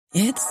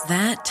It's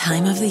that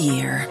time of the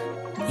year.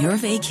 Your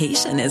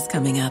vacation is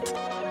coming up.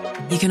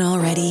 You can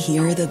already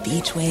hear the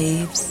beach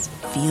waves,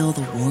 feel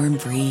the warm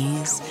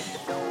breeze,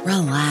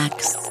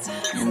 relax,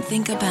 and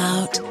think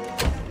about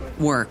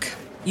work.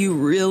 You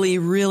really,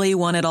 really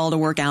want it all to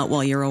work out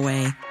while you're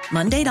away.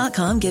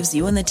 Monday.com gives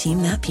you and the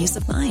team that peace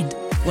of mind.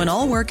 When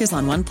all work is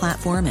on one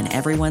platform and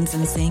everyone's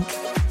in sync,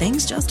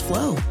 things just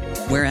flow.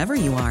 Wherever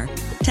you are,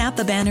 tap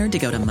the banner to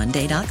go to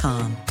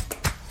Monday.com.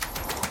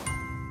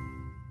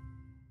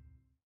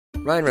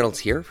 Ryan Reynolds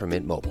here from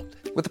Mint Mobile.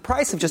 With the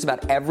price of just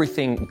about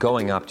everything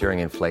going up during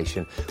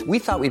inflation, we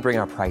thought we'd bring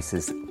our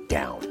prices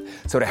down.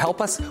 So to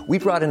help us, we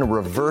brought in a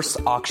reverse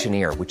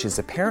auctioneer, which is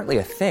apparently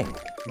a thing.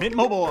 Mint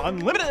Mobile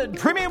Unlimited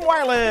Premium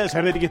Wireless.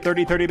 How to get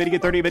 30, 30, bit to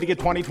get 30, bit to get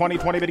 20, 20,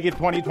 20, bit to get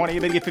 20, 20,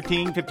 bit to get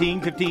 15,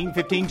 15, 15,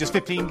 15, just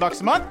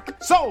 $15 a month?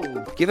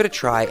 Sold! Give it a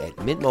try at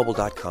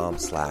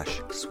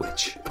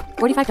mintmobile.com/switch.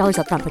 $45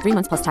 up front for 3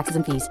 months plus taxes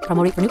and fees.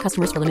 Promo rate for new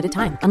customers for limited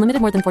time.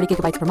 Unlimited more than 40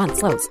 gigabytes per month.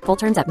 Slows full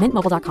terms at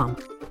mintmobile.com.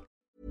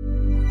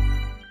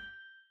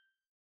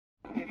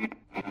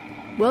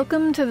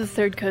 Welcome to the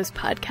Third Coast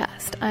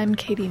Podcast. I'm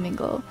Katie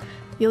Mingle.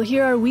 You'll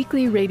hear our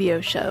weekly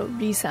radio show,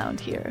 Resound,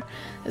 here,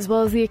 as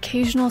well as the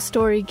occasional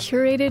story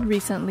curated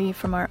recently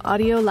from our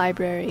audio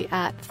library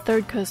at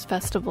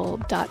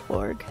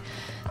thirdcoastfestival.org.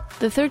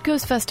 The Third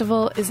Coast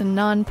Festival is a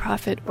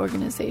non-profit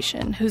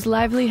organization whose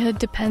livelihood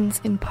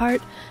depends in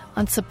part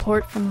on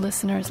support from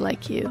listeners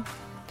like you.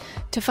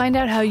 To find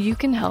out how you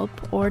can help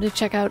or to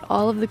check out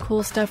all of the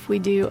cool stuff we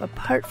do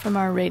apart from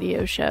our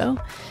radio show,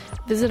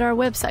 visit our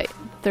website,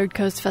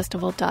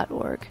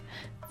 thirdcoastfestival.org.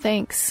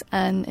 Thanks,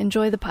 and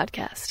enjoy the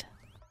podcast.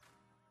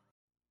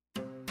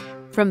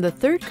 From the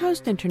Third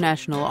Coast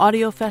International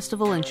Audio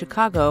Festival in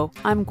Chicago,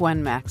 I'm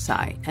Gwen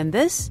Macsai, and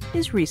this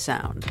is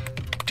Resound.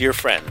 Dear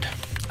friend,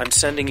 I'm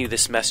sending you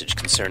this message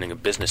concerning a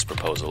business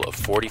proposal of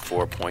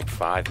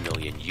 $44.5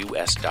 million,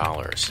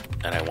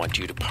 and I want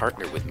you to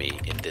partner with me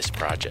in this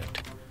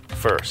project.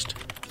 First,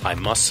 I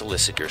must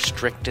solicit your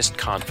strictest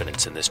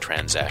confidence in this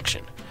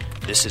transaction.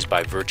 This is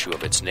by virtue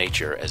of its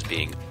nature as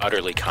being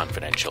utterly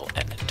confidential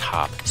and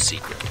top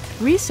secret.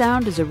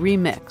 Resound is a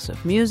remix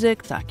of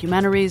music,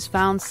 documentaries,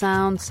 found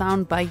sound,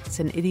 sound bites,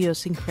 and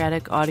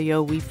idiosyncratic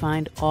audio we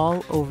find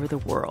all over the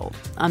world.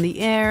 On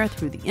the air,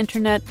 through the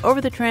internet,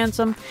 over the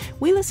transom,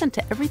 we listen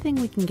to everything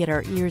we can get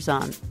our ears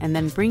on and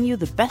then bring you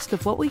the best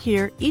of what we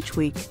hear each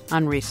week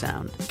on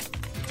Resound.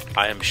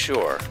 I am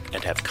sure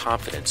and have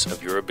confidence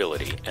of your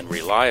ability and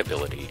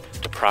reliability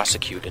to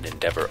prosecute an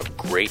endeavor of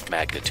great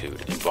magnitude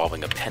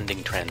involving a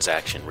pending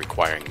transaction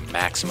requiring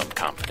maximum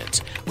confidence,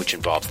 which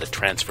involves the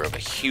transfer of a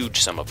huge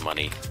sum of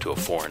money to a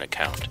foreign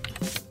account.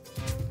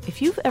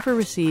 If you've ever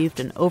received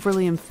an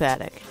overly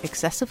emphatic,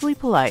 excessively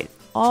polite,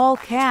 all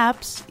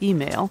caps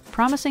email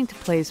promising to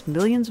place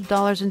millions of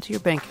dollars into your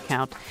bank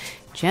account,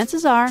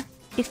 chances are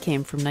it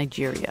came from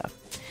Nigeria.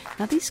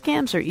 Now, these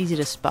scams are easy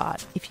to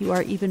spot if you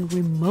are even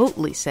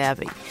remotely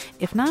savvy.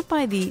 If not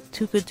by the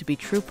too good to be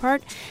true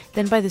part,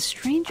 then by the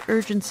strange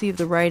urgency of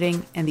the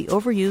writing and the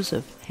overuse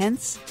of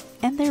hence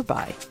and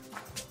thereby.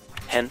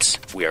 Hence,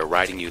 we are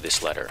writing you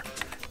this letter.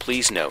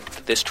 Please note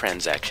that this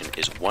transaction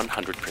is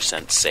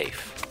 100%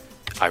 safe.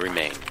 I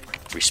remain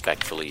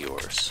respectfully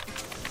yours.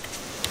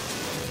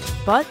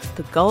 But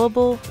the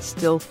gullible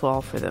still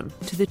fall for them,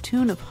 to the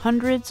tune of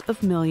hundreds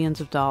of millions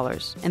of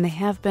dollars, and they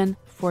have been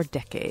for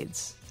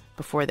decades.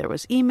 Before there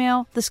was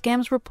email, the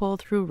scams were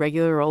pulled through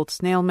regular old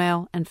snail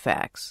mail and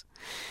fax.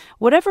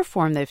 Whatever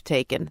form they've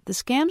taken, the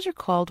scams are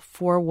called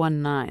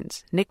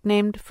 419s,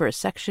 nicknamed for a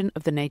section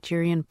of the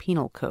Nigerian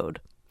Penal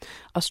Code.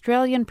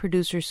 Australian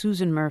producer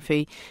Susan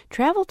Murphy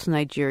traveled to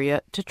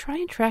Nigeria to try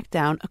and track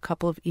down a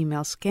couple of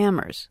email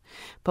scammers.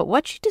 But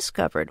what she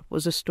discovered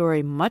was a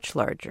story much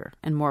larger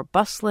and more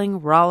bustling,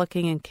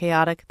 rollicking, and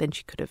chaotic than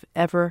she could have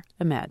ever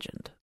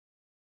imagined.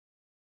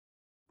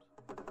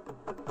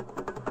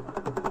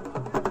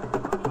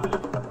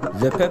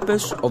 The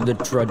purpose of the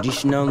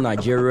traditional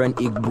Nigerian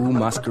Igbo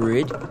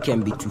masquerade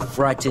can be to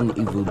frighten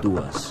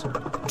evildoers,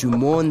 to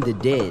mourn the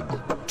dead,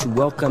 to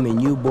welcome a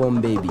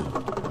newborn baby,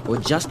 or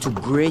just to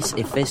grace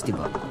a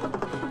festival.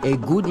 A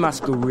good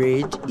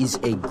masquerade is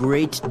a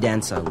great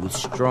dancer with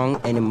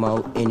strong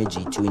animal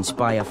energy to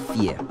inspire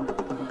fear.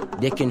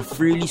 They can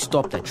freely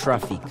stop the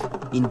traffic,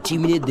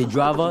 intimidate the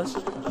drivers.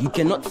 You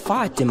cannot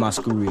fight a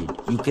masquerade.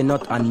 You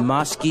cannot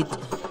unmask it.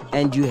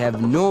 And you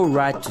have no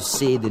right to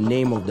say the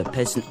name of the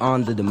person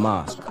under the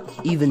mask,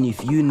 even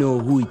if you know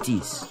who it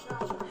is.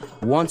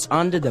 Once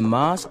under the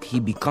mask, he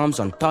becomes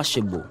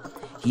untouchable.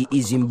 He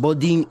is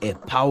embodying a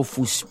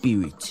powerful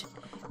spirit.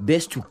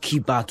 Best to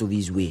keep out of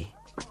his way.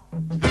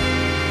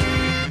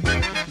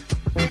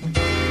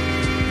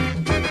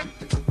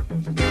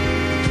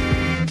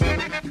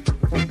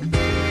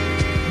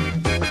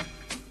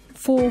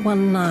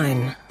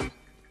 419.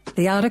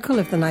 The article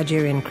of the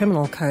Nigerian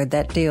Criminal Code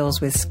that deals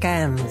with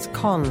scams,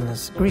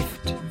 cons,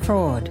 grift,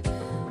 fraud.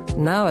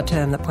 Now a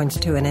term that points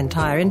to an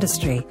entire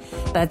industry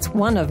that's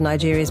one of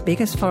Nigeria's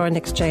biggest foreign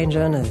exchange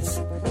earners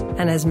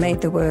and has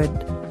made the word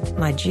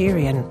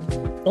Nigerian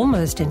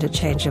almost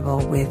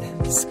interchangeable with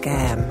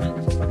scam.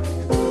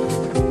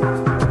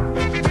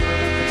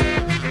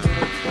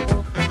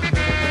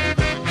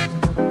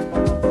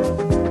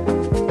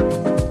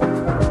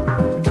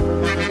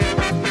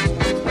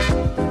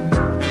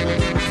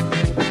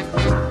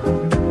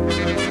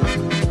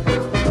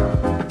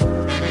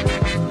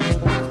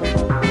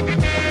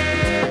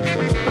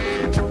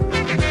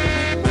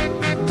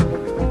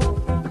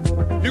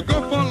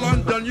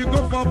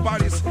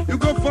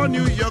 for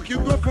New York, you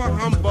go for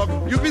Hamburg,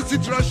 you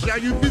visit Russia,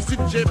 you visit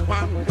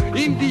Japan,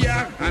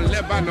 India and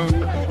Lebanon,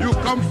 you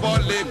come for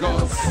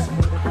Lagos,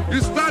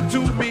 you start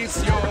to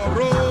miss your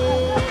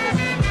road.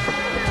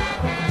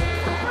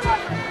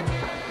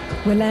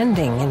 We're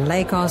landing in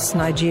Lagos,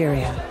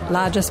 Nigeria,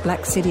 largest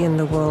black city in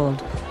the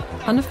world,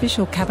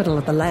 unofficial capital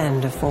of the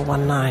land of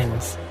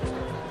 419s.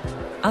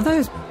 Are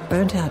those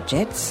burnt-out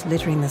jets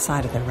littering the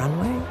side of the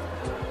runway?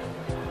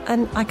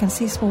 And I can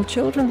see small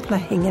children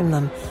playing in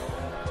them,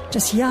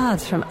 just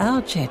yards from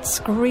our jets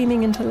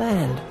screaming into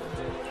land.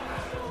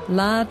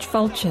 Large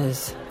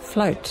vultures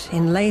float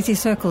in lazy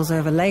circles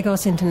over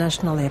Lagos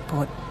International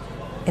Airport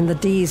in the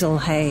diesel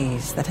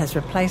haze that has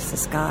replaced the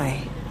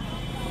sky.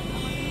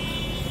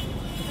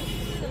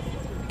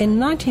 In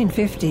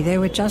 1950, there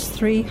were just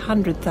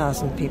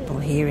 300,000 people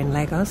here in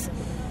Lagos,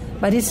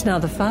 but it's now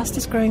the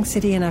fastest growing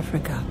city in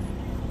Africa,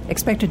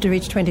 expected to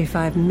reach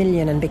 25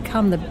 million and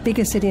become the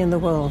biggest city in the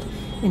world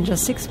in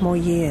just 6 more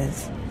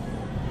years.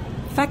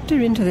 Factor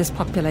into this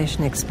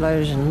population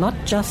explosion not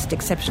just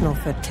exceptional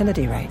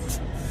fertility rates,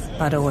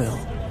 but oil.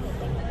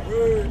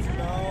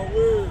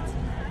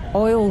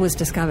 Oil was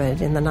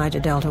discovered in the Niger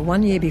Delta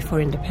 1 year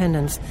before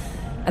independence,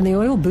 and the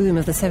oil boom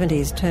of the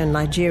 70s turned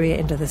Nigeria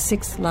into the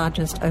 6th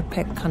largest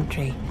OPEC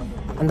country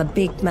and the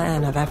big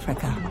man of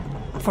Africa,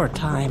 for a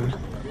time.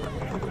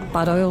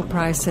 But oil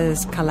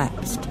prices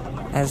collapsed,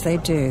 as they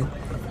do,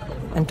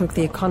 and took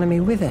the economy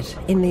with it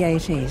in the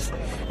 80s.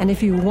 And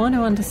if you want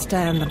to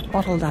understand the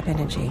bottled-up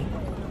energy,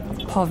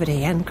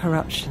 poverty and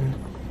corruption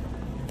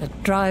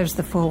that drives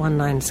the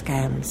 419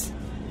 scams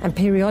and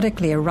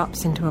periodically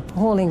erupts into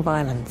appalling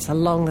violence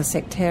along the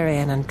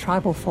sectarian and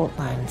tribal fault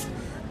lines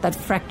that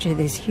fracture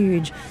this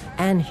huge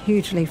and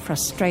hugely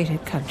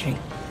frustrated country,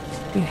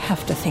 you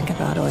have to think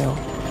about oil.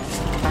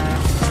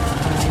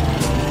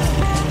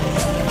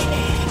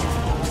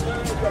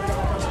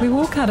 We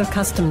walk out of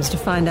customs to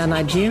find our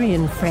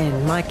Nigerian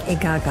friend, Mike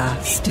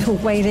Igaga, still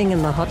waiting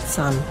in the hot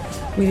sun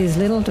with his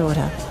little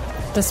daughter,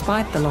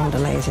 despite the long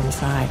delays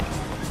inside.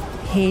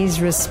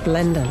 He's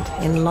resplendent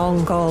in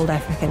long gold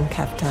African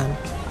kaftan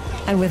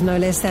and with no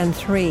less than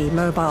 3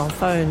 mobile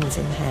phones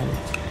in hand.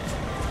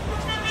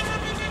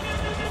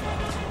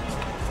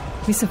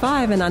 We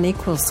survive an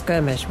unequal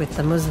skirmish with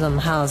the Muslim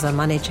Hausa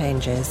money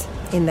changers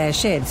in their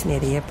sheds near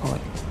the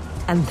airport,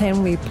 and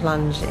then we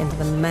plunge into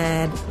the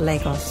mad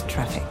Lagos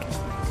traffic.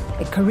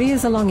 It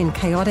careers along in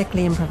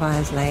chaotically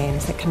improvised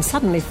lanes that can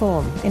suddenly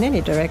form in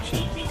any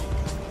direction.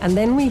 And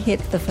then we hit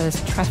the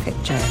first traffic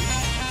jam,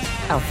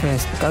 our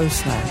first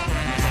go-slow,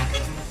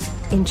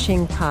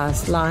 inching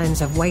past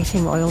lines of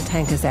waiting oil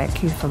tankers that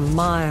queue for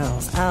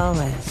miles,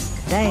 hours,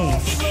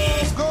 days.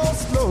 Go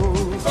slow,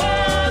 go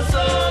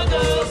slow,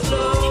 go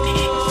slow,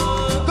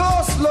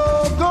 go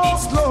slow, go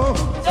slow,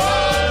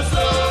 go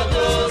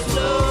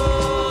slow,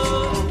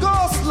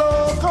 go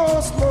slow,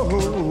 go slow,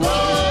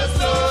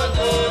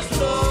 go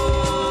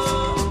slow,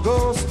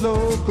 go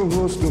slow,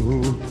 go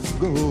slow,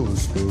 go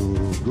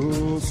slow,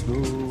 go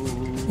slow.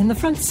 In the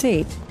front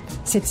seat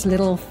sits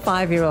little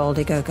 5-year-old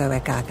Igogo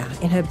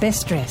Egaga in her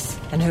best dress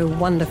and her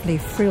wonderfully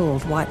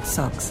frilled white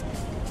socks.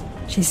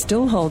 She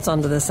still holds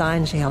onto the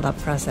sign she held up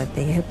for us at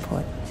the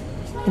airport.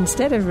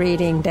 Instead of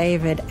reading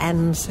David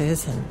and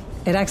Susan,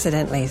 it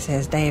accidentally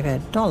says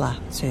David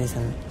 $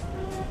 Susan.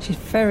 She's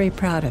very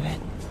proud of it.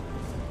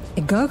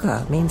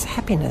 Igogo means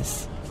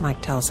happiness,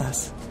 Mike tells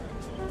us.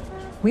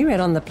 We read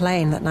on the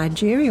plane that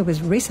Nigeria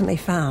was recently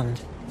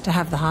found to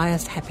have the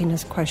highest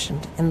happiness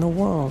quotient in the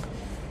world,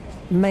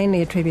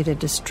 mainly attributed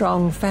to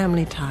strong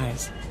family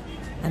ties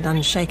and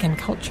unshaken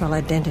cultural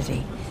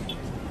identity.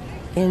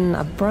 In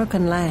a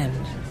broken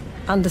land,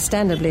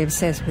 understandably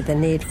obsessed with the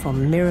need for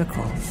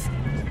miracles,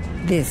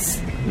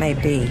 this may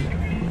be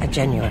a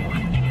genuine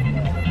one.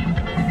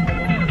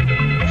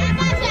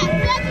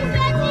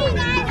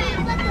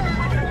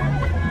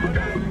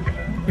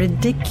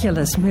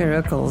 Ridiculous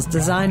miracles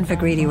designed for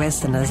greedy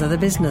Westerners are the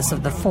business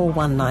of the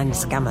 419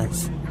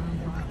 scammers.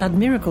 But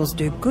miracles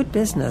do good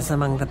business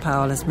among the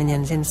powerless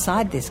minions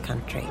inside this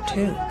country,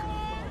 too.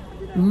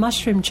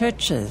 Mushroom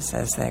churches,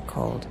 as they're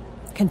called,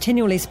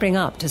 continually spring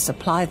up to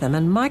supply them,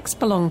 and Mike's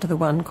belonged to the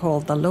one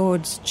called the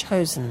Lord's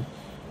Chosen,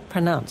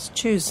 pronounced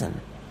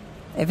Chosen,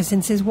 ever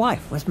since his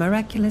wife was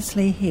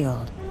miraculously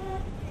healed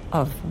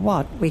of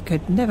what we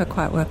could never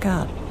quite work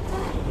out.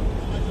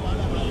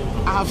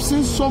 I have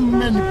seen so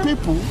many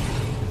people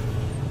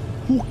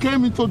who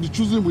came into the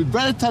Chosen with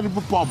very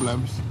terrible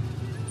problems,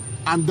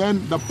 and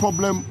then the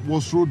problem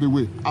was rolled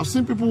away. I've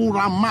seen people who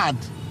ran mad,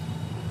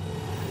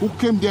 who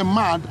came there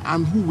mad,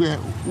 and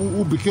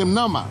who became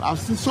normal. I've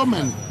seen so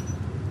many.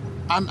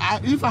 And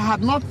if I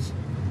had not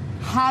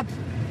had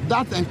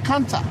that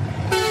encounter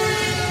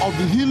of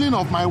the healing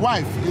of my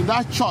wife in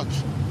that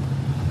church,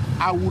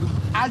 I would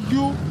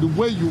argue the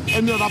way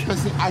any other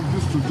person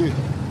argues today.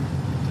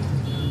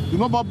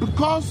 But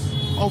because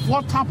of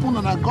what happened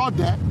and I got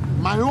there,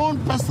 my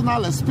own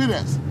personal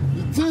experience,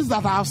 the things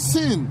that I have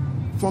seen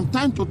from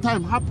time to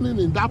time happening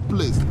in that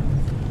place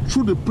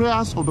through the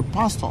prayers of the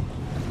pastor,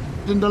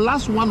 in the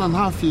last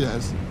 1.5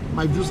 years,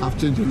 my views have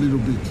changed a little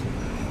bit.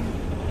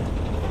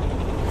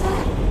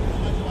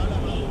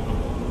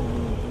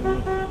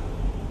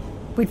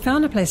 We'd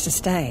found a place to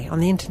stay on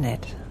the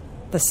internet,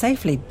 the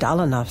safely dull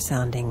enough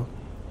sounding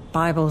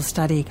Bible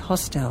study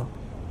hostel.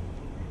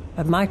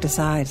 But Mike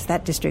decides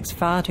that district's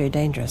far too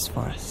dangerous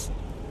for us,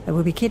 that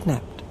we'll be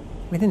kidnapped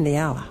within the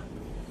hour.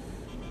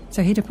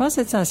 So he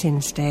deposits us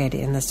instead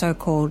in the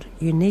so-called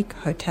Unique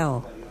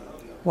Hotel,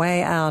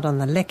 way out on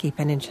the Lecky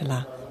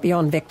Peninsula,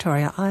 beyond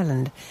Victoria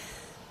Island.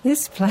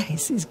 This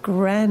place is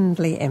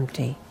grandly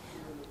empty,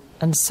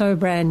 and so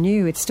brand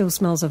new it still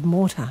smells of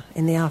mortar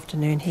in the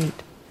afternoon heat.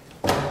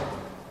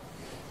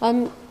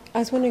 I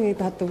was wondering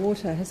about the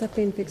water. Has that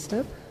been fixed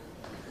up?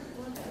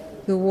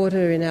 The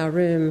water in our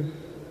room...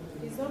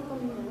 It's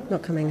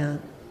not coming out.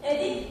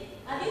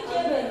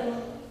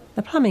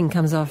 The plumbing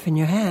comes off in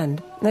your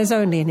hand. There's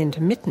only an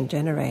intermittent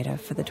generator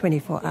for the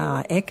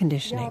 24-hour air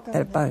conditioning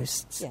that it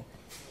boasts. Yeah.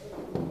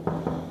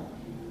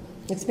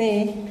 It's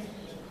me.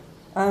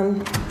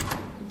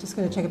 Just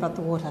going to check about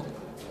the water.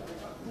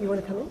 You want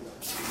to come in?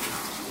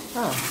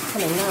 Oh,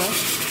 coming now.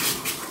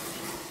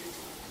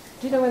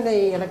 Do you know when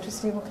the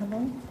electricity will come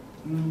on?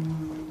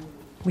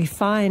 We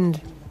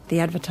find the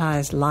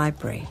advertised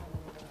library.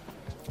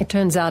 It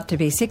turns out to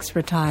be 6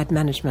 retired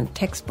management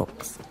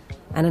textbooks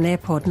and an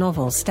airport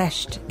novel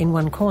stashed in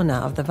one corner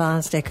of the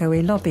vast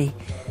echoey lobby.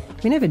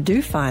 We never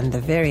do find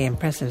the very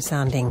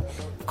impressive-sounding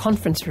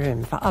conference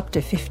room for up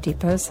to 50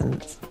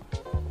 persons.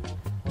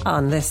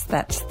 Unless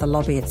that's the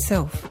lobby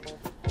itself,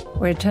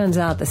 where it turns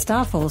out the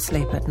staff all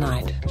sleep at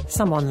night,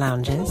 some on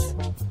lounges,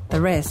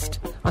 the rest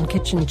on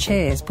kitchen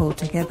chairs pulled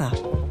together.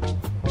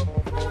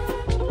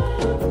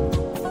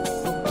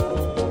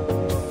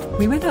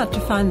 We went out to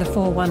find the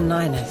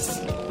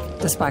 419ers,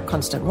 despite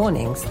constant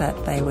warnings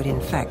that they would in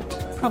fact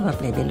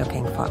probably be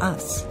looking for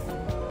us.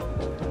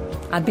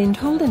 I'd been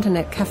told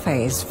internet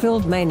cafes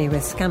filled mainly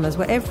with scammers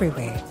were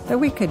everywhere, that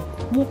we could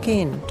walk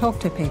in, talk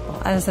to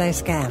people as they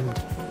scammed.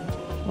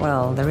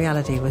 Well, the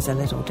reality was a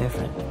little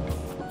different.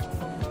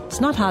 It's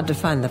not hard to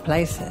find the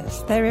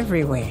places. They're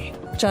everywhere.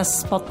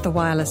 Just spot the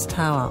wireless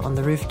tower on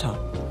the rooftop.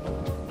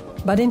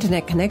 But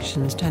internet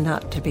connections turned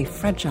out to be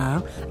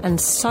fragile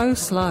and so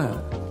slow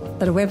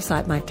that a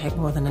website might take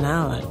more than an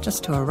hour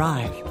just to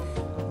arrive,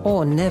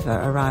 or never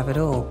arrive at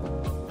all.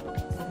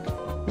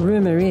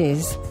 Rumour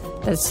is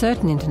that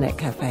certain internet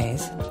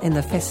cafes in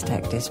the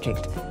Festac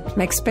district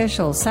make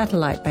special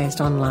satellite-based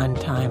online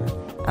time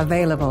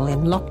available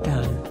in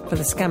lockdown for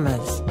the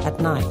scammers at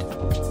night.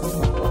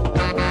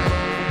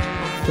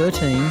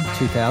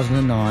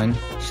 13/2009,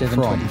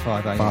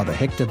 7:25 a.m. Father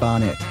Hector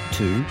Barnett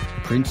to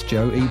Prince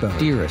Joe Ebo.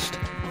 Dearest,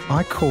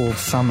 I called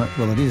Summit.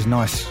 Well, it is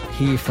nice to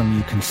hear from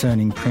you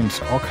concerning Prince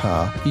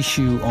Okhar.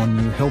 Issue on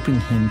you helping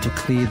him to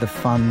clear the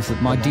funds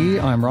that... My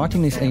dear, I am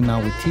writing this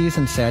email with tears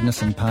and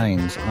sadness and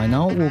pains. I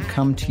know it will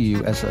come to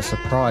you as a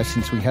surprise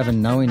since we haven't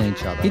known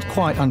each other. It's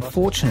quite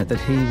unfortunate that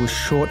he was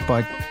shot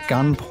by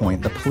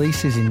gunpoint. The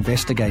police is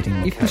investigating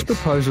the case. If this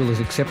proposal is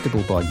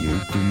acceptable by you,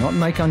 do not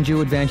make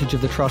undue advantage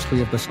of the trust we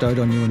have bestowed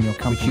on you and your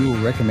company, which you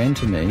will recommend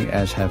to me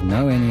as have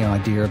no any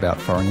idea about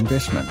foreign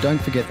investment.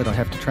 Don't forget that I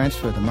have to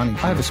transfer the money.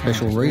 I have a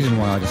special reason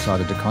why I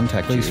decided to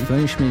contact you. Please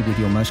furnish me with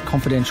your most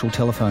confidential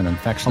telephone and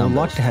fax numbers. I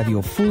would like to have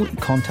your full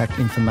contact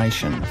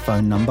information,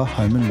 phone number,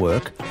 home and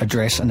work,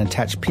 address and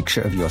attached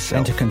picture of yourself.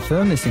 And to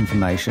confirm this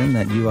information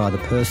that you are the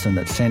person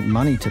that sent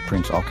money to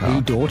Prince Okhar,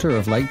 the daughter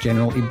of late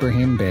General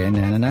Ibrahim Bear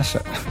Nana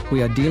Nasser.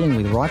 We are dealing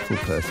with rightful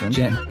person,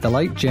 the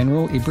late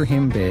General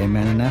Ibrahim Bear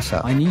Nana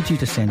Nasser. I need you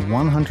to send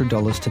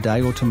 $100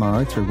 today or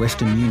tomorrow through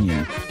Western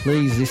Union.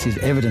 Please, this is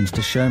evidence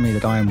to show me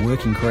that I am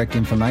working correct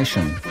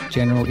information.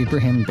 General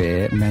Ibrahim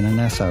Bear Nana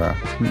Nasser.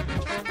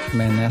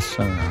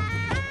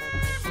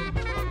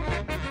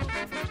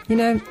 You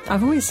know,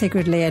 I've always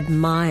secretly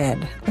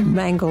admired the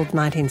mangled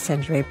 19th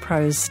century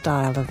prose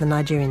style of the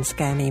Nigerian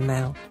scam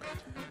email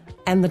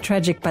and the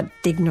tragic but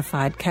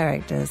dignified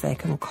characters they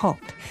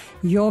concoct,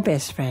 your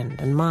best friend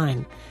and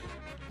mine.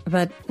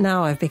 But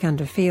now I've begun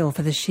to feel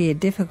for the sheer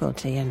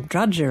difficulty and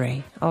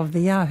drudgery of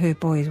the Yahoo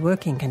boys'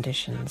 working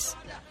conditions.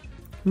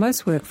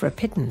 Most work for a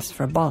pittance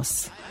for a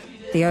boss,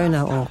 the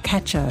owner or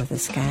catcher of the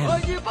scam.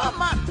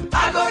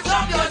 I go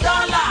chop your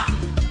dollar.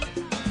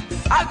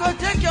 I go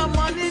take your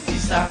money,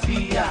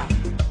 disappear.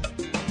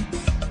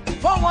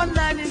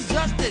 419 is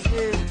just a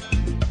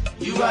game.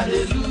 You are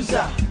the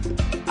loser.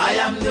 I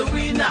am the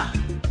winner.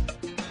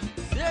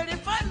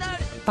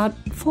 But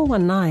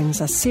 419's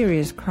a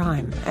serious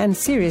crime and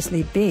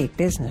seriously big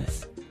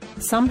business.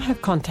 Some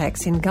have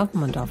contacts in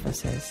government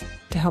offices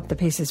to help the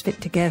pieces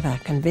fit together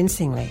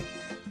convincingly.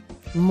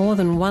 More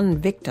than one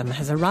victim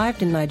has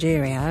arrived in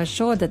Nigeria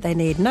assured that they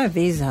need no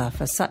visa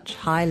for such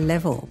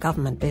high-level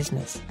government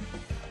business.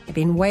 They've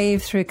been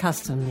waved through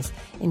customs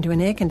into an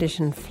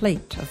air-conditioned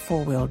fleet of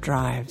four-wheel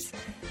drives.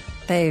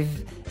 They've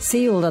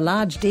sealed a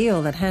large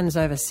deal that hands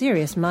over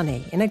serious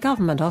money in a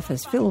government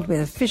office filled with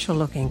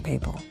official-looking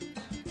people.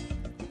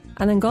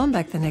 And then gone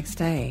back the next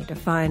day to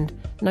find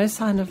no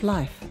sign of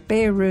life,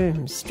 bare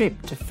rooms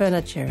stripped of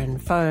furniture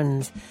and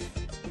phones,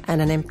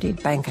 and an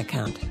emptied bank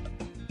account.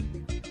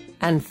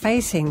 And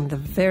facing the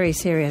very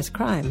serious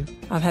crime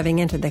of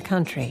having entered the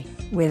country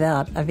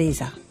without a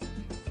visa.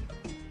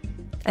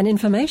 An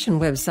information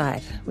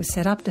website was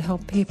set up to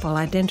help people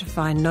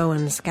identify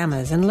known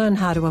scammers and learn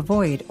how to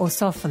avoid or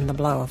soften the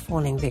blow of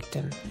falling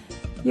victim.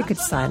 You could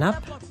sign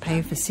up,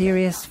 pay for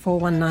serious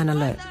 419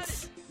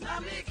 alerts.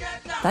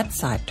 That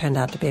site turned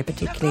out to be a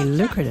particularly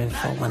lucrative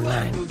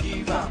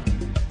 419.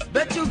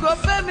 Bet you go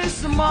pay me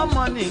some more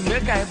money,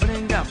 make I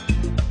bring up.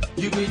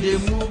 You be the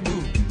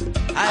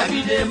mugu, I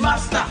be the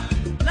master.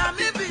 Now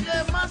me be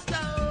the master.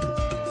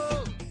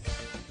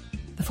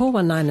 The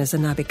 419ers are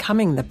now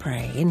becoming the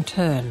prey, in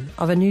turn,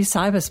 of a new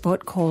cyber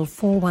sport called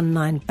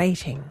 419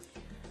 baiting.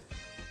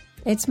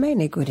 It's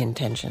mainly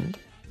good-intentioned.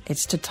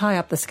 It's to tie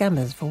up the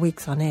scammers for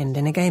weeks on end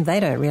in a game they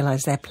don't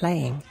realise they're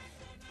playing,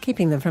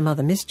 keeping them from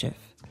other mischief.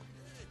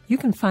 You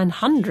can find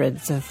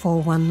hundreds of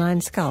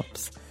 419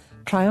 scalps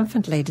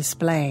triumphantly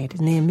displayed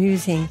in the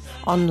amusing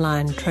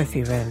online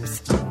trophy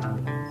rooms.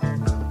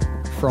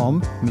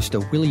 From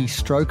Mr. Willie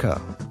Stroker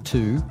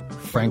to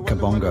Frank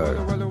Kabongo.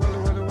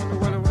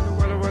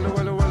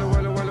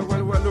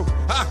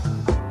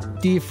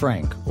 Dear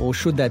Frank, or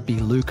should that be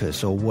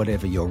Lucas or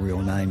whatever your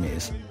real name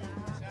is,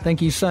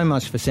 thank you so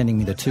much for sending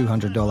me the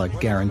 $200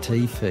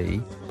 guarantee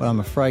fee, but I'm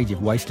afraid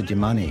you've wasted your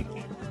money.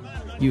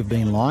 You've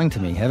been lying to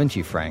me, haven't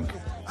you, Frank?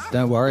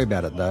 Don't worry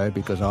about it though,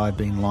 because I've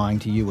been lying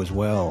to you as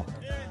well.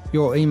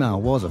 Your email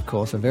was, of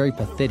course, a very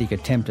pathetic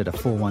attempt at a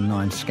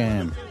 419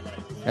 scam.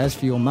 As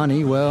for your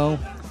money, well,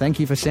 thank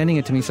you for sending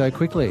it to me so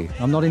quickly.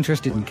 I'm not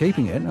interested in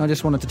keeping it, I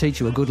just wanted to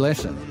teach you a good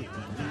lesson.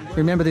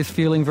 Remember this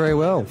feeling very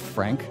well,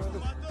 Frank.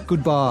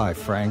 Goodbye,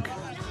 Frank.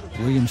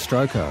 William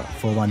Stroker,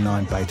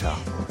 419 Beta.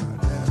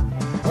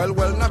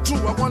 Well, not true,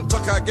 I want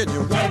talk again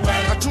you.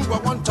 Not true, I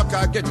want talk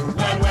again you.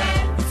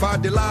 If I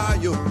deny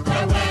you,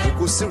 you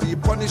could still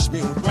punish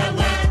me.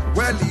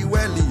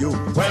 Welly, you.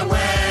 Well.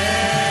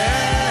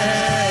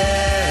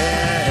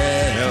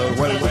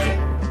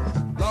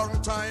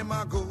 Long time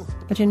ago.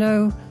 But you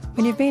know,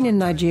 when you've been in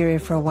Nigeria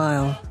for a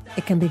while,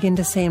 it can begin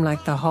to seem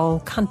like the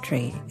whole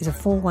country is a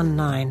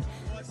 419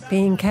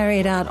 being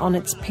carried out on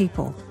its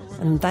people,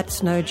 and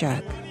that's no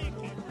joke.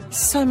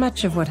 So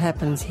much of what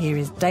happens here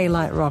is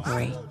daylight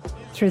robbery,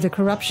 through the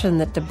corruption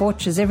that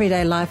debauches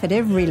everyday life at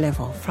every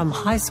level, from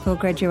high school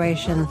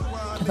graduation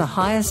to the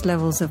highest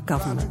levels of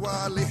government.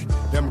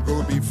 Them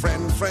go be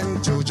friend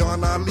to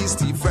journalist,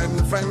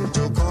 friend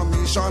to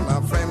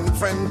commissioner,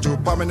 friend to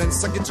permanent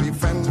secretary,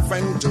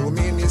 friend to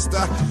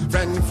minister,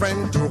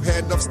 friend to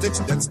head of state.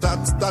 Then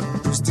start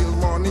to steal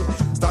money,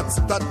 start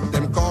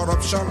them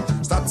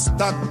corruption,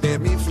 start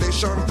them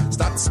inflation,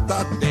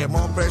 start them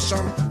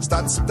oppression,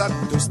 start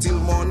to steal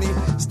money,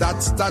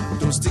 start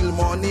to steal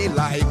money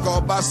like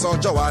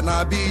Obasanjo and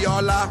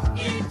Abiola.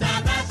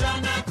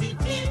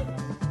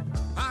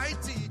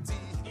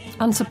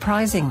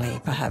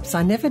 Unsurprisingly, perhaps,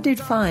 I never did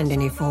find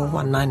any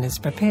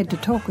 419ers prepared to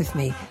talk with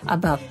me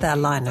about their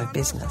line of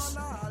business.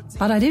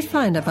 But I did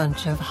find a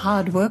bunch of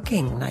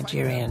hard-working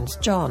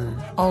Nigerians,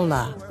 John,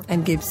 Ola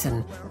and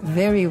Gibson,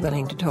 very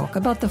willing to talk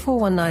about the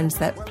 419s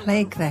that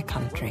plague their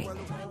country,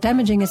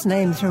 damaging its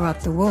name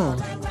throughout the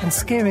world and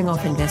scaring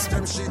off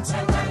investments.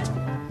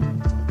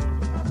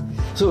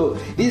 So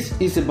this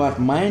is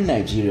about My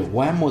Nigeria.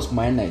 Why must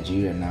My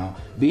Nigeria now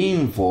be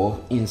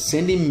involved in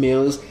sending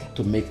mails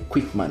to make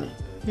quick money?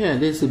 Yeah,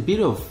 there's a bit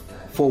of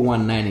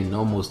 419 in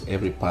almost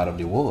every part of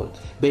the world,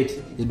 but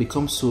it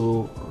becomes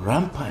so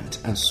rampant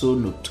and so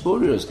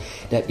notorious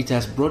that it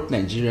has brought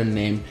Nigerian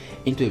name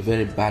into a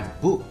very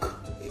bad book.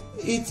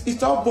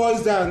 It all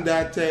boils down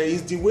that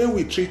it's the way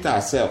we treat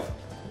ourselves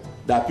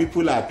that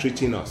people are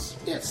treating us.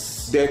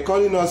 Yes. They're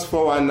calling us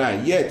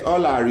 419, yet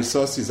all our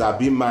resources are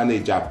being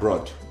managed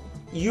abroad.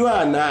 You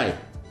and I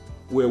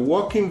were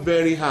working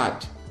very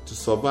hard to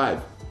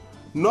survive.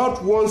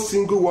 Not one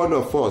single one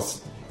of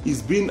us is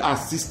being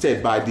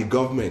assisted by the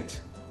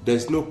government.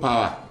 There's no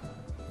power,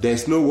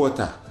 there's no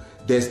water,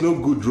 there's no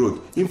good road.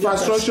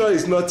 Infrastructure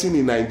is nothing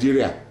in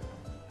Nigeria.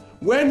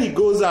 When he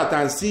goes out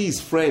and sees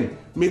his friend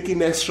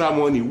making extra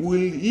money,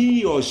 will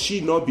he or she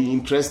not be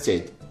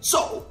interested?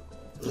 So,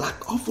 lack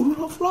of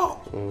rule of law.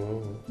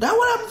 That's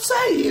what I'm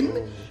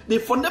saying. The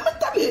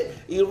fundamentally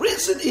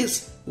reason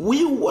is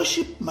we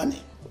worship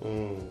money.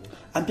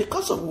 And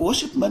because of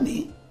worship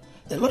money,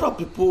 a lot of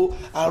people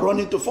are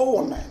running to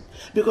 419.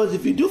 Because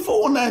if you do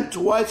 419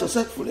 twice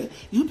successfully,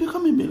 you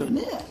become a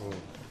millionaire.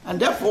 And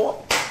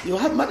therefore, you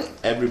have money.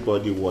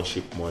 Everybody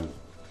worship money.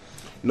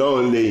 Not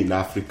only in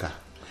Africa.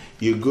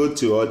 You go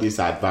to all these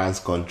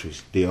advanced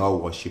countries, they all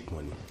worship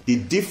money. The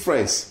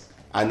difference,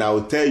 and I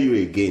will tell you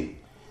again,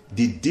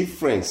 the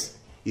difference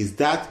is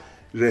that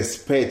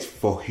respect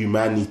for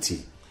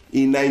humanity.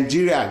 In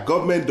Nigeria,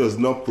 government does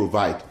not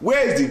provide.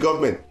 Where is the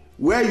government?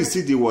 Where you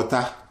see the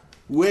water?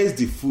 Where is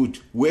the food?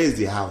 Where is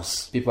the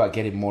house? People are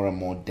getting more and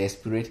more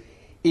desperate.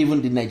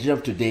 Even in Nigeria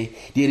of today,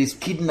 there is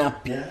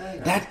kidnapping.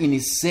 That in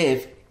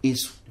itself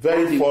is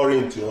very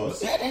foreign to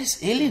us. That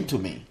is alien to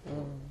me.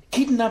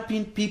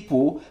 Kidnapping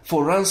people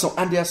for ransom,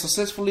 and they are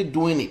successfully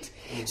doing it.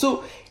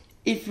 So,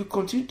 if you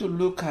continue to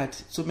look at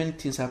so many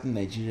things happening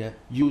in Nigeria,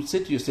 you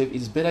say to yourself,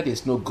 it's better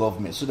there's no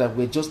government, so that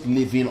we're just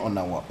living on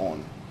our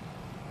own.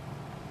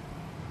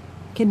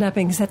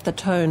 Kidnapping set the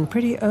tone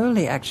pretty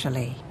early,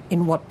 actually,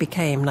 in what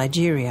became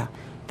Nigeria,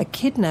 the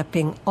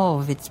kidnapping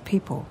of its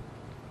people.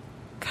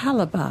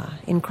 Calabar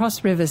in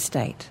Cross River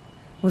State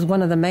was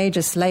one of the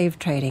major slave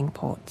trading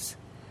ports.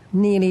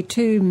 Nearly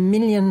 2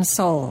 million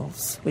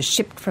souls were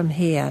shipped from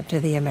here to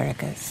the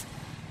Americas.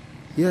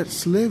 Yet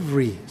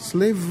slavery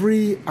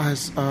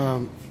as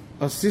a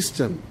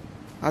system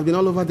has been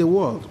all over the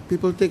world.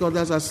 People take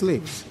others as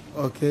slaves,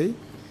 okay?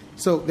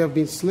 So there have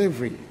been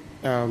slavery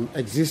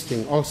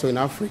existing also in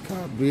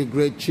Africa,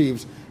 great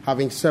chiefs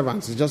having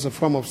servants. It's just a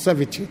form of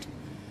servitude.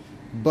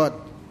 But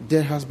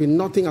there has been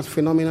nothing as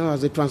phenomenal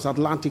as the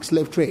transatlantic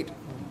slave trade,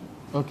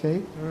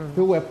 okay?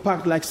 People were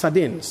packed like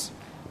sardines.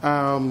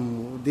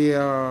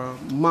 Their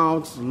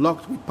mouths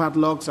locked with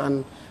padlocks,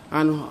 and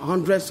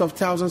hundreds of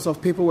thousands of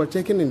people were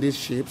taken in these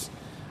ships.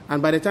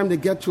 And by the time they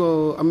get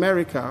to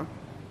America,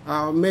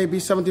 maybe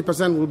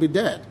 70% will be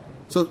dead.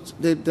 So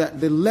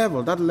the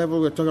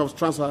level we're talking of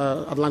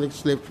transatlantic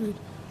slave trade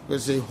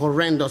was a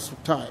horrendous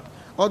type.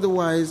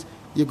 Otherwise,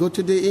 you go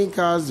to the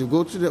Incas, you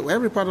go to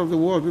every part of the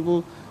world,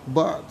 people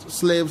bought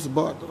slaves,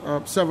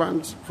 bought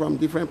servants from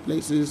different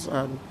places,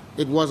 and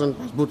it wasn't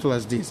as brutal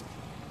as this.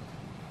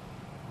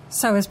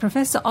 So as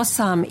Professor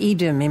Osam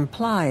Edom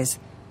implies,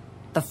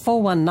 the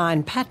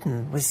 419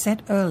 pattern was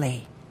set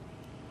early.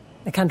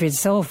 The country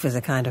itself was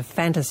a kind of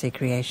fantasy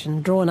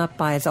creation drawn up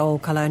by its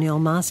old colonial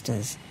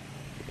masters.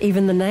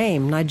 Even the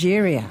name,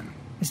 Nigeria,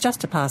 was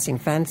just a passing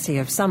fancy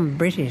of some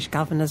British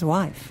governor's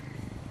wife.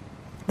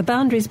 The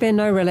boundaries bear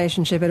no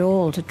relationship at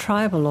all to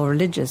tribal or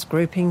religious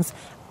groupings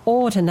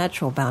or to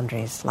natural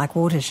boundaries like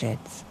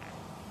watersheds.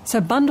 So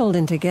bundled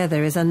in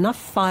together is enough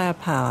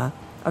firepower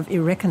of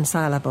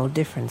irreconcilable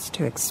difference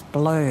to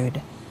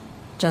explode,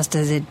 just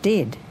as it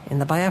did in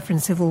the Biafran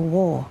Civil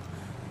War.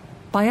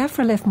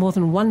 Biafra left more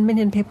than 1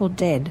 million people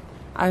dead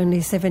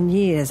only 7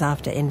 years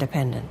after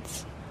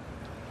independence.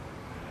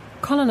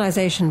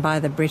 Colonisation by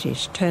the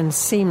British turned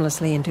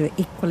seamlessly into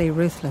equally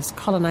ruthless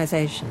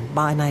colonisation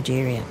by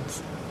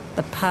Nigerians,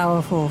 the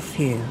powerful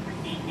few,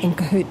 in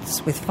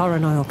cahoots with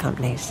foreign oil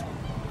companies.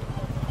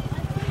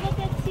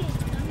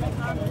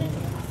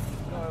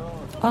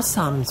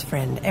 Osam's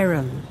friend,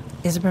 Eram,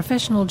 is a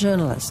professional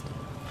journalist,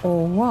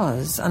 or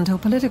was until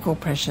political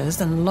pressures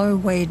and low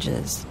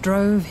wages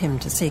drove him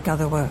to seek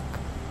other work.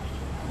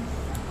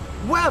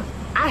 Well,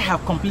 I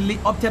have completely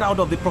opted out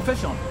of the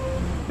profession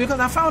because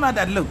I found out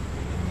that, look,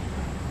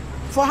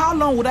 for how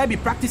long would I be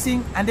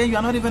practicing and then you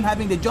are not even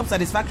having the job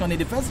satisfaction in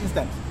the first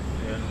instance?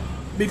 Yeah.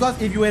 Because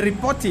if you were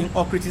reporting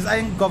or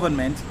criticizing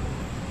government,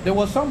 there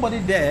was somebody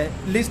there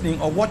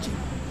listening or watching.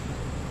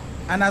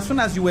 And as soon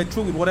as you were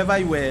through with whatever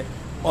you were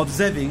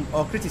observing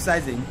or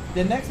criticizing,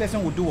 the next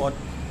person would do what?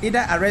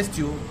 Either arrest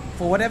you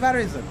for whatever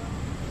reason.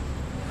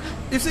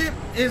 You see,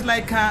 it's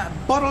like a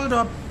bottled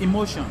up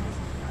emotion,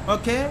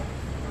 okay?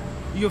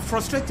 You're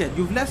frustrated.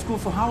 You've left school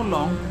for how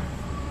long?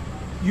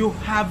 You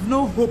have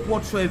no hope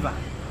whatsoever.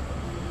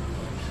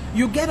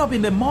 You get up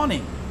in the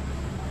morning.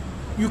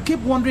 You keep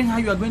wondering how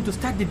you are going to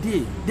start the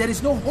day. There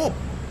is no hope.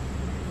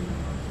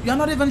 You are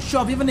not even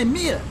sure of even a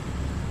meal.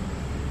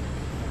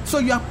 So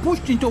you are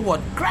pushed into what?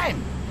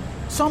 Crime.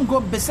 Some go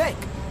berserk.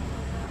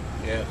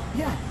 Yeah.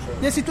 Sure.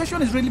 The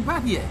situation is really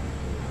bad here.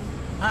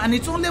 And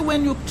it's only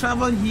when you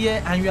travel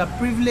here and you are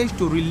privileged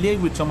to relate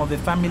with some of the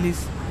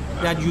families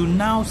that you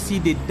now see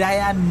the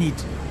dire need.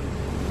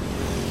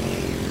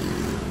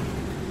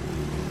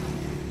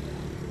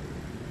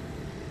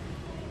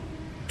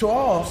 To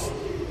us,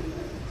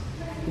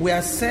 we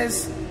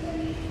assess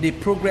the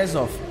progress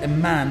of a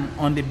man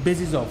on the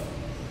basis of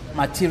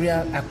material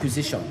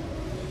acquisition.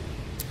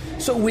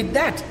 So with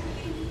that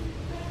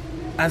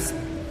as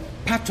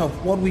part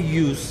of what we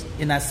use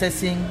in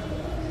assessing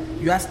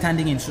your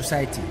standing in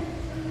society,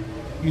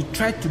 you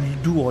try to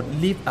do or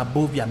live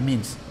above your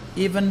means,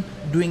 even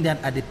doing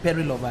that at the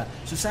peril of our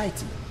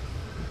society.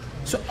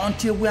 So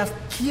until we have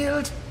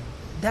killed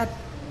that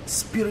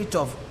spirit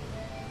of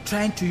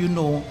trying to,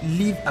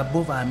 live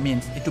above our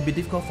means, it will be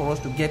difficult for us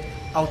to get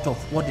out of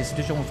what the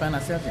situation we find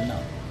ourselves in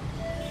now.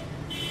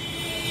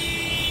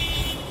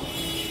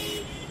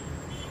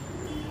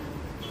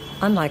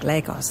 Unlike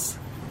Lagos,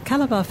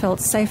 Calabar felt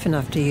safe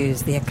enough to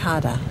use the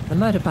Okada, the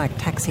motorbike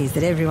taxis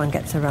that everyone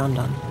gets around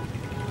on.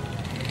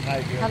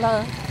 Hi,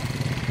 hello.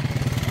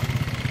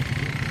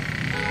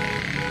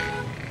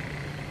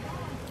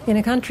 In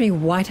a country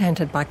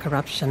white-handed by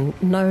corruption,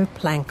 no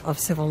plank of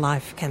civil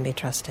life can be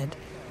trusted.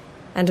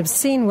 And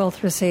obscene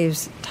wealth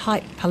receives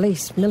tight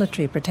police,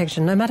 military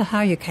protection, no matter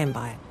how you came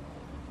by it.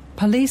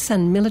 Police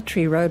and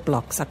military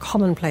roadblocks are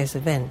commonplace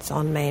events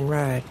on main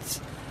roads.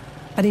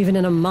 But even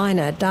in a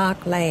minor,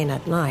 dark lane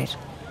at night,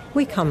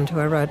 we come to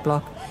a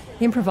roadblock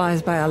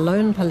improvised by a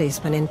lone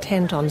policeman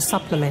intent on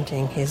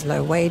supplementing his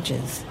low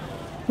wages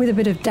with a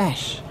bit of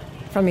dash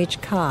from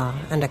each car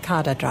and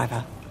Okada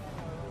driver.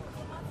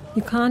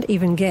 You can't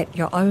even get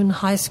your own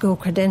high school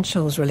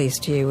credentials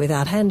released to you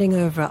without handing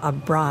over a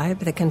bribe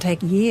that can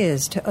take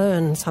years to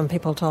earn, some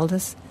people told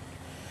us.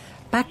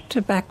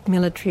 Back-to-back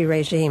military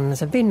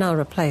regimes have been now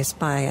replaced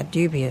by a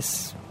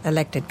dubious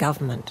elected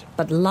government,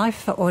 but life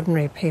for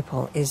ordinary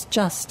people is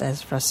just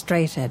as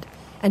frustrated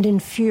and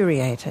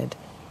infuriated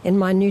in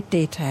minute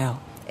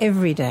detail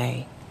every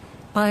day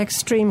by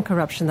extreme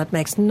corruption that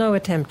makes no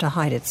attempt to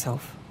hide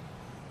itself.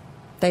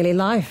 Daily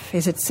life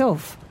is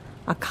itself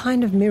a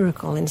kind of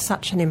miracle in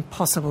such an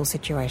impossible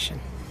situation.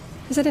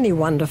 Is it any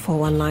wonder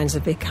 419s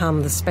have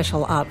become the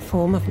special art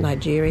form of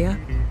Nigeria?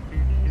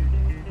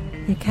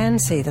 You can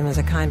see them as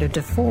a kind of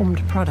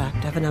deformed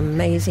product of an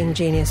amazing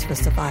genius for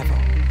survival.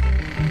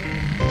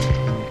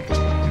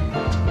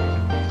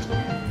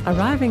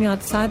 Arriving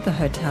outside the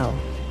hotel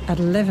at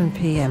 11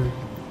 p.m,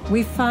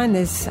 we find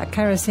this a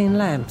kerosene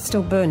lamp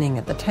still burning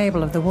at the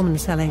table of the woman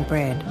selling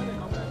bread.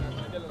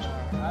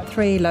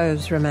 3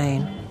 loaves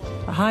remain.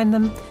 Behind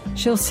them,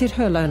 she'll sit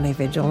her lonely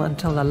vigil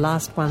until the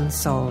last one's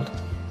sold.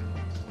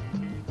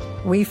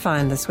 We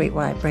find the sweet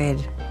white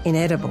bread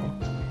inedible,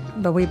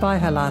 but we buy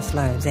her last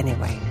loaves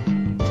anyway.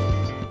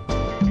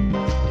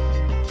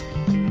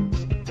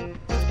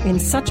 In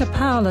such a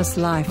powerless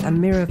life, a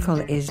miracle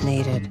is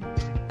needed.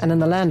 And in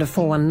the land of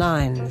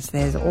 419s,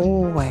 there's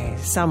always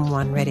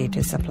someone ready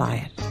to supply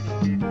it.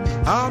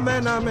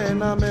 Amen,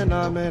 amen, amen,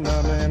 amen,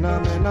 amen,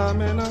 amen,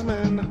 amen,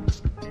 amen.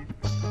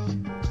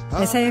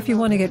 They say if you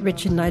want to get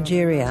rich in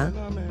Nigeria,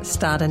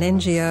 start an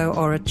NGO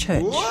or a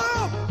church.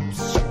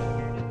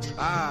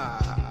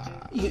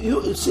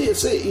 You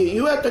see,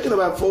 you are talking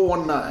about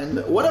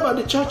 419. What about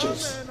the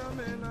churches?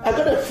 I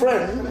got a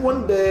friend,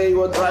 one day he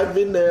was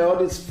driving all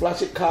these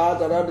flashy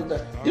cars and all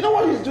that. You know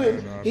what he's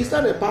doing? He's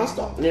not a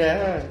pastor.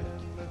 Yeah.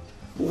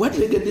 Where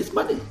did he get this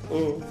money?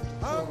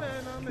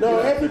 No,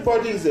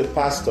 everybody is a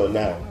pastor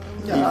now.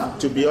 Yeah.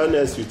 To be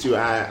honest with you,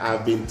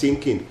 I've been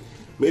thinking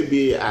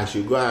maybe I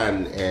should go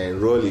and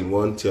enroll in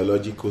one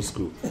theological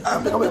school.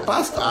 And become a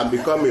pastor. And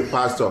become a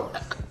pastor.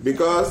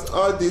 Because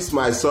all this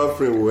my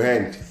suffering will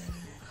end.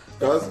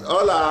 Because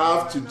all I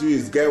have to do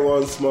is get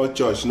one small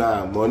church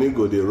now, money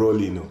go dey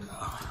roll, you know.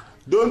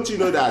 Don't you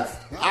know that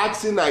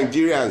asking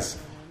Nigerians,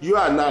 you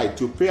and I,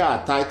 to pay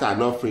our tithe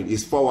and offering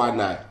is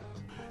 419?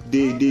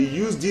 They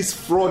use these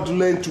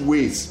fraudulent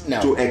ways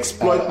to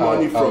exploit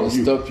money from you. I'll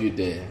stop you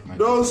there.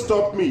 Don't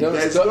stop me.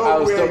 There's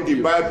nowhere in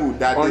the Bible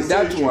that they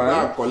say you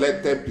can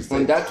collect 10%.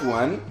 On that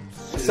one,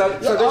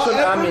 Salvation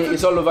Army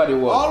is all over the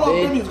world. All of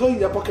them is going in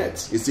their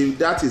pockets. You see,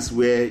 that is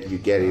where you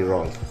get it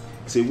wrong.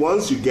 See,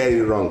 once you get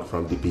it wrong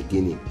from the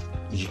beginning,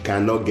 you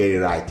cannot get it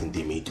right in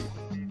the middle.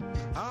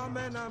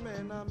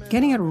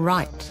 Getting it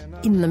right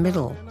in the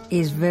middle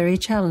is very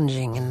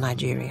challenging in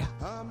Nigeria.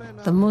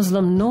 The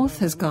Muslim North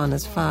has gone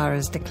as far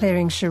as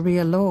declaring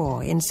Sharia law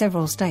in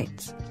several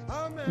states.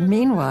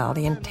 Meanwhile,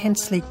 the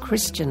intensely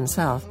Christian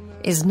South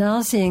is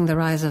now seeing the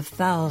rise of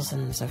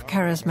thousands of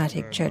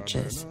charismatic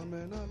churches.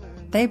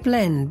 They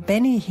blend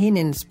Benny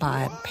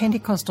Hinn-inspired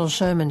Pentecostal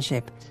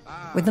showmanship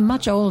with the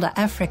much older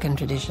African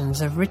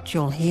traditions of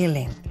ritual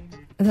healing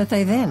that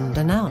they then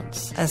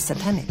denounce as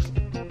satanic.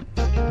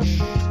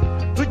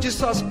 To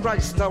Jesus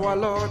Christ our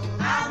Lord.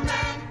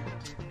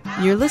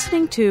 You're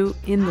listening to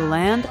In the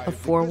Land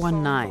of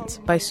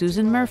 419s by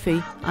Susan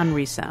Murphy on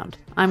Resound.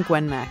 I'm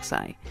Gwen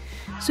Macsai.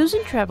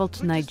 Susan traveled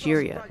to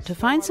Nigeria to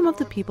find some of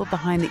the people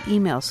behind the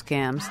email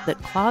scams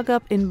that clog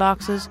up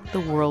inboxes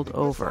the world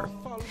over.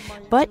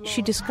 But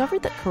she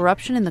discovered that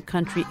corruption in the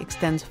country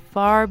extends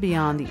far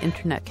beyond the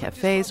internet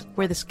cafes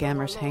where the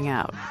scammers hang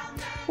out.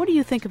 What do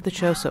you think of the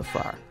show so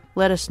far?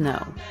 Let us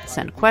know.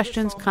 Send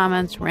questions,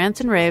 comments, rants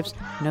and raves,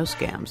 no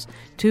scams,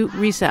 to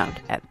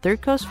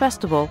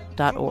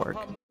resound@thirdcoastfestival.org.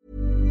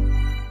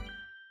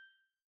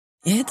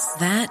 It's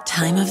that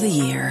time of the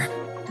year.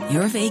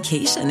 Your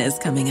vacation is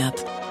coming up.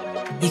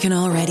 You can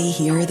already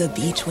hear the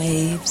beach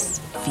waves,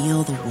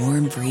 feel the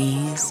warm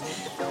breeze,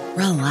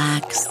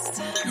 relax,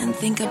 and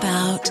think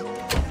about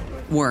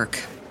work.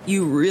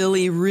 You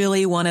really,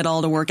 really want it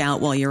all to work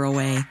out while you're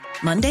away.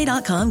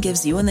 Monday.com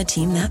gives you and the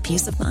team that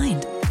peace of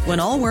mind. When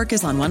all work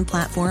is on one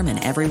platform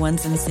and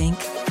everyone's in sync,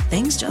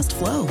 things just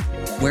flow.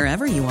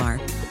 Wherever you are,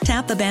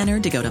 tap the banner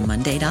to go to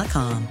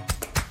Monday.com.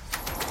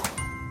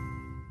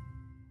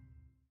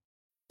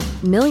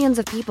 Millions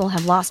of people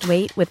have lost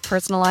weight with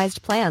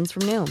personalized plans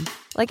from Noom.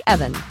 Like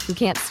Evan, who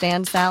can't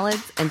stand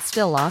salads and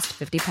still lost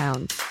 50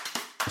 pounds.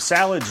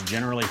 Salads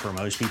generally for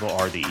most people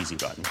are the easy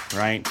button,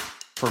 right?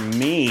 For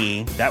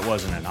me, that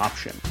wasn't an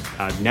option.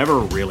 I never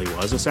really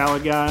was a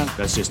salad guy.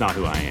 That's just not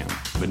who I am.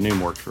 But Noom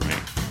worked for me.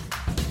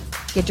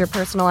 Get your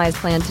personalized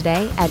plan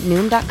today at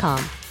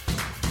Noom.com.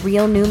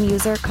 Real Noom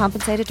user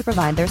compensated to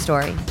provide their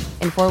story.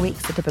 In 4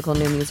 weeks, the typical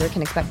Noom user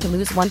can expect to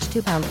lose 1 to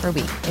 2 pounds per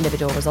week.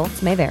 Individual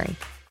results may vary.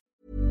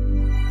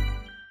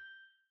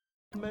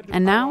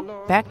 And now,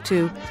 back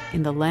to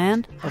In the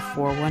Land of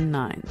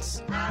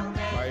 419s.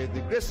 By the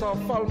grace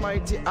of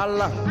Almighty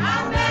Allah.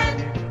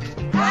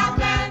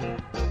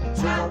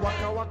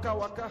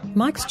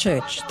 Mike's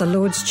church, the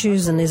Lord's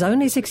Chosen, is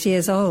only 6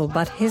 years old,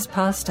 but his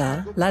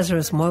pastor,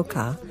 Lazarus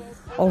Mwoka,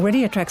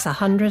 already attracts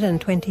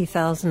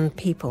 120,000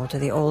 people to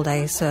the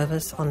all-day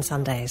service on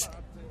Sundays.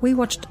 We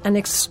watched an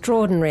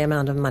extraordinary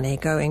amount of money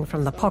going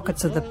from the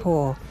pockets of the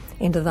poor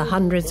into the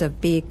hundreds of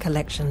big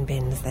collection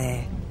bins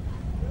there.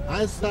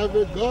 I serve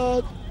a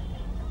God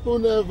who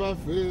never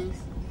fails.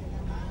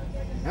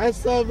 I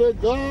serve a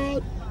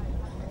God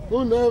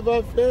who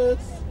never fails.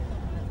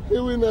 He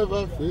will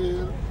never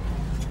fail.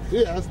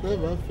 He has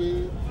never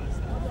failed.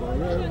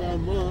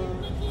 Forevermore.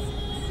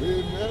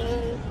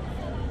 Amen.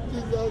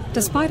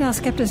 Despite our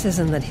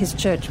skepticism that his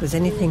church was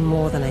anything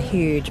more than a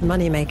huge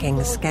money-making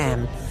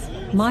scam,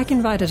 Mike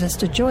invited us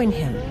to join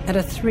him at a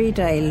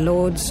 3-day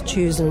Lord's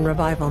Chosen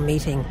Revival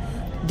meeting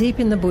deep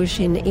in the bush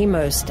in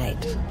Imo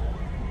State.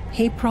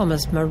 He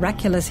promised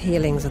miraculous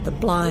healings of the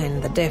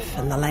blind, the deaf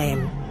and the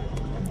lame.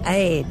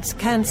 AIDS,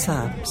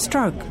 cancer,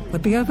 stroke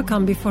would be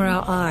overcome before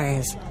our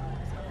eyes.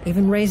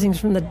 Even raisings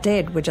from the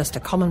dead were just a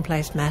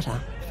commonplace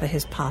matter for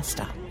his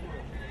pastor.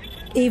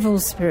 Evil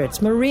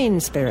spirits, marine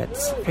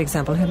spirits, for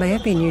example, who may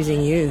have been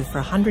using you for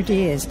 100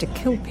 years to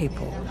kill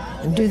people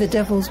and do the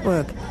devil's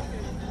work,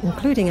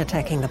 including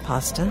attacking the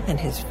pastor and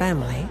his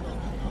family,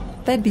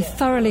 they'd be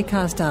thoroughly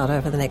cast out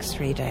over the next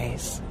 3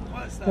 days.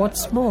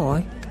 What's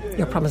more,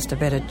 you're promised a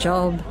better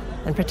job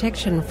and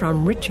protection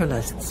from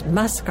ritualists,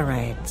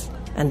 masquerades,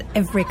 and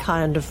every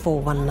kind of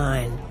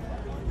 419.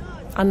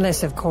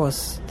 Unless, of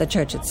course, the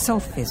church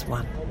itself is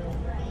one.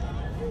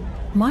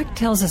 Mike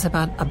tells us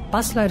about a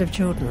busload of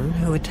children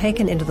who were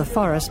taken into the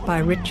forest by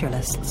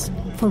ritualists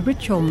for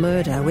ritual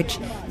murder, which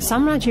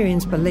some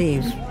Nigerians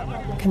believe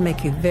can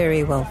make you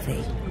very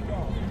wealthy.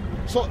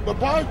 So the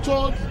boy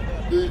told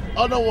the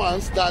other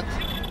ones that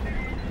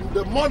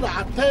the mother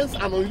attends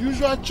an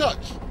unusual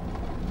church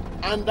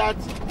and that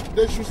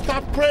they should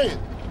start praying,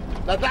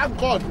 that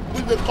God,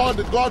 which they call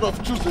the God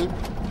of choosing,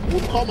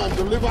 will come and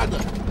deliver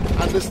them.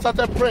 And they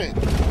started praying.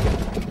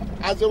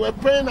 As they were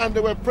praying,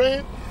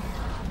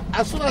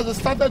 as soon as they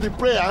started the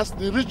prayers,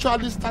 the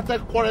ritualists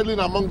started quarreling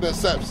among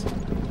themselves.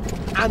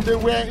 And they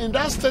were in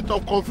that state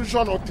of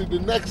confusion until the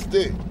next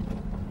day.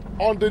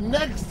 On the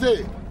next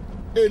day,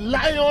 a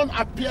lion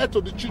appeared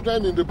to the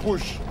children in the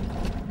bush.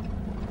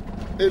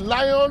 A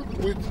lion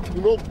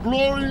with,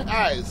 glowing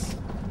eyes.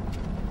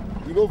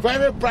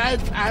 Very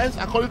bright eyes.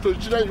 According to the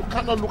children, you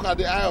cannot look at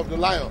the eye of the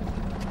lion.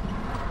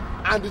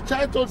 And the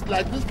child told,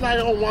 this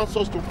lion wants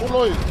us to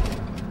follow him.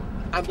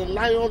 And the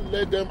lion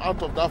led them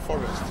out of that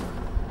forest.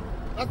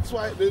 That's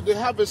why they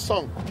have a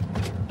song.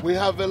 We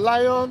have a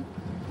lion,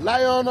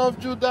 Lion of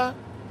Judah.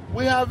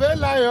 We have a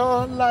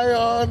lion,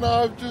 Lion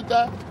of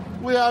Judah.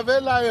 We have a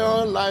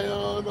lion,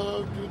 Lion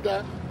of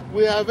Judah.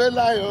 We have a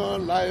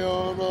lion,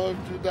 Lion of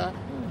Judah.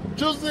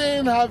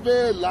 Choosing have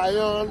a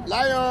lion,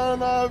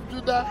 Lion of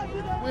Judah.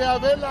 We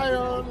have a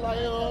lion,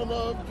 Lion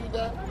of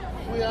Judah.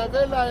 We have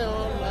a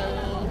lion,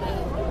 Lion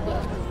of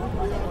Judah.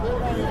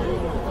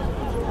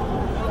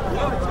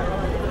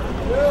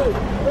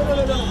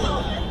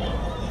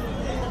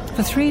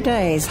 For 3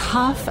 days,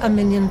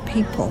 500,000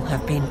 people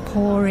have been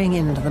pouring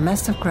into the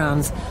massive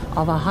grounds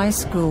of a high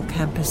school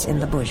campus in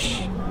the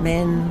bush.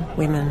 Men,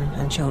 women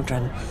and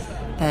children.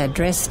 They're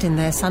dressed in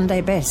their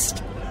Sunday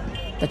best.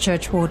 The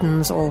church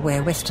wardens all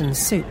wear Western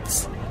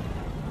suits.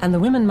 And the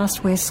women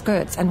must wear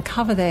skirts and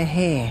cover their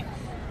hair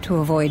to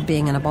avoid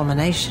being an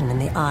abomination in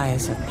the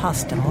eyes of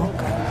Pastor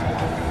Morka.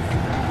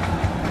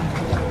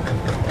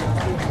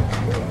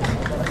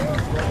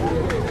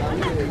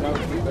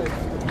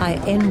 I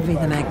envy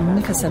the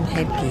magnificent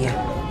headgear.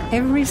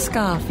 Every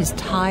scarf is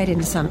tied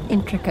in some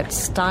intricate,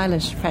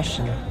 stylish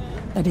fashion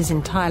that is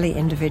entirely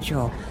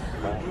individual.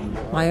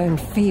 My own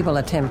feeble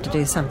attempt to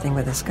do something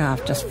with a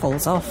scarf just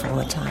falls off all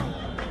the time.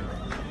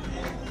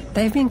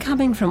 They've been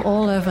coming from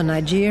all over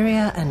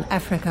Nigeria and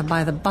Africa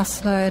by the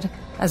busload,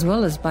 as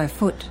well as by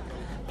foot,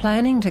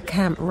 planning to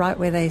camp right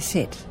where they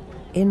sit,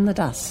 in the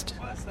dust.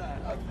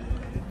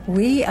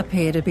 We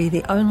appear to be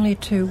the only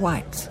two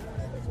whites.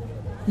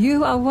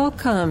 You are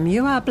welcome,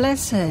 you are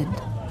blessed.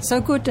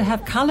 So good to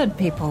have coloured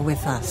people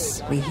with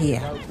us, we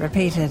hear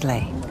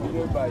repeatedly.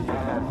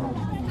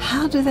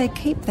 How do they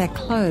keep their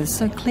clothes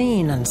so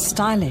clean and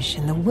stylish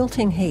in the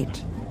wilting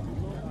heat?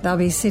 They'll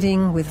be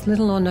sitting with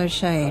little or no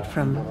shade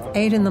from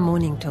 8 in the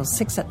morning till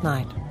 6 at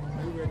night.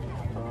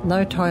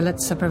 No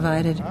toilets are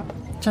provided,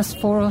 just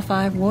 4 or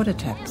 5 water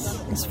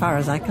taps, as far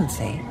as I can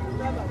see.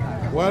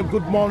 Well,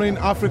 good morning,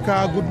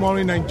 Africa. Good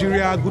morning,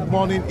 Nigeria. Good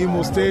morning,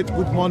 Imo State.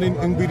 Good morning,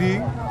 Ngbidi.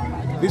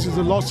 This is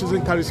the Lord's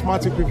Chosen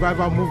Charismatic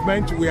Revival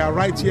Movement. We are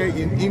right here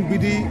in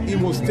Ngbidi,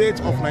 Imo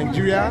State of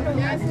Nigeria,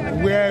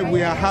 where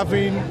we are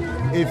having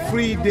a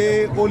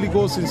 3-day Holy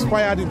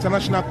Ghost-inspired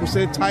international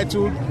crusade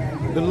titled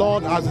The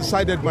Lord Has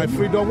Decided My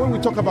Freedom. When we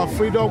talk about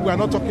freedom, we are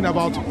not talking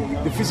about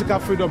the physical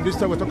freedom. This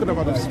time we're talking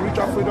about the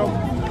spiritual freedom.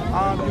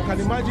 You can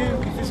imagine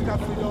the physical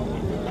freedom.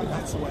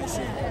 That's what I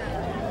say.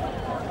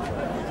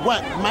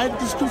 Well, my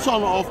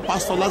description of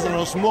Pastor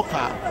Lazarus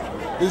Morka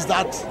is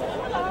that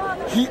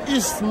he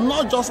is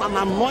not just an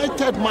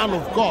anointed man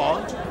of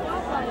God.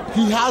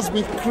 He has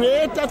been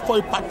created for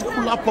a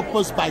particular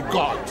purpose by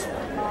God.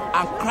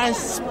 And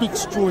Christ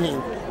speaks through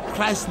him.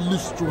 Christ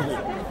lives through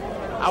him.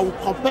 I will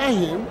compare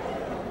him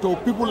to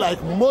people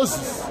like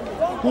Moses,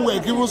 who were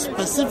given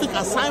specific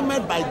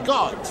assignment by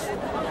God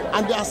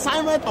And the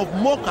assignment of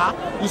MOCA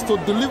is to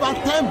deliver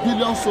 10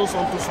 billion souls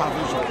unto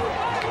salvation.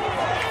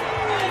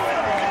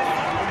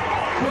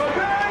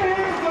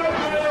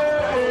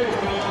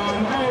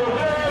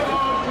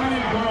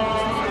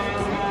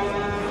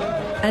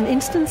 An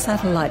instant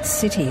satellite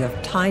city of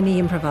tiny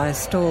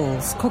improvised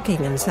stalls,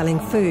 cooking and selling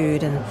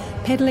food and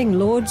peddling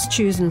Lord's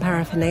chosen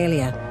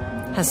paraphernalia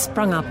has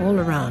sprung up all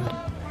around.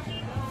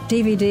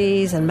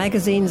 DVDs and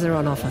magazines are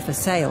on offer for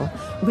sale,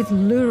 with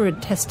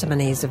lurid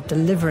testimonies of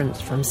deliverance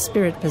from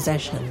spirit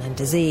possession and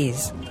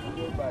disease.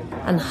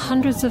 And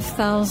hundreds of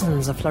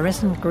thousands of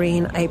fluorescent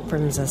green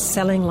aprons are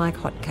selling like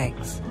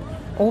hotcakes,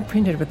 all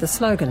printed with the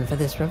slogan for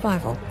this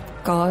revival,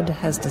 God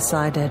has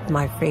decided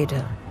my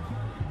freedom.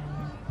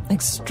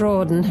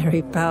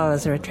 Extraordinary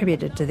powers are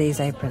attributed to these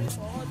aprons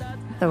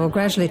that will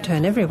gradually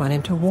turn everyone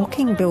into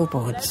walking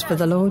billboards for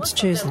the Lord's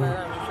chosen. What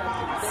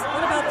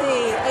about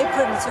the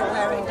aprons you're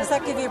wearing? Does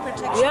that give you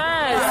protection?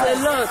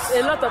 Yes,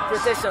 a lot of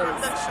protection.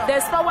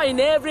 There's power in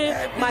every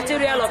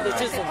material of the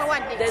chosen.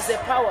 There's a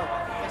power.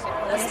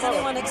 Has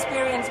anyone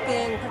experienced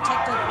being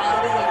protected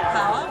by the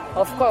power?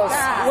 Of course.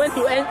 When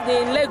you enter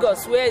in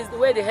Lagos,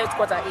 where the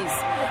headquarters is,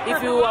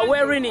 if you are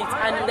wearing it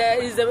and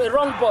there is a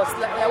wrong boss,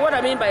 what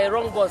I mean by a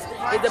wrong boss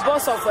is the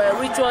boss of a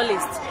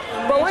ritualist.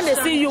 But when they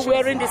see you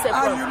wearing this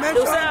apron,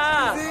 they'll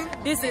say,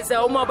 this is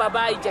Omo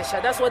Baba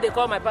Ijesha. That's what they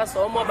call my pastor,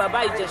 Omo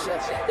Baba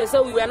Ijesha. They say,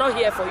 we are not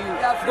here for you.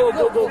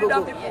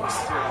 Go.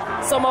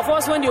 Some of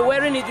us, when you're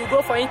wearing it, you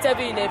go for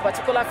interview in a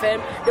particular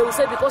firm, they will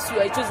say, because you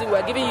are choosing, we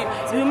are giving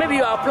you, maybe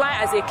you apply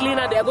as a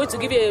cleaner, they are going to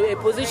give you a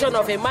position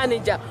of a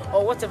manager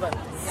or whatever.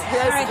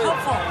 Very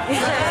helpful.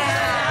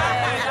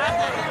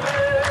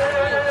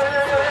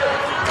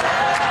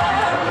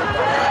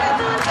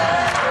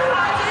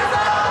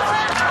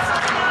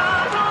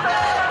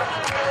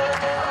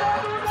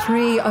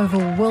 Three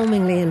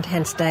overwhelmingly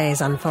intense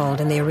days unfold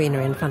in the arena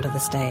in front of the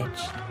stage.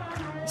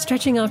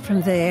 Stretching out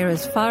from there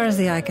as far as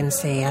the eye can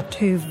see are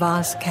two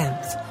vast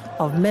camps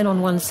of men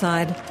on one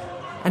side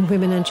and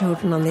women and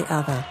children on the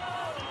other.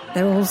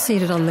 They're all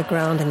seated on the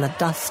ground in the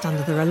dust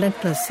under the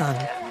relentless sun,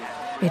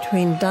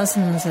 between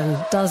dozens and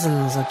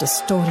dozens of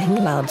distorting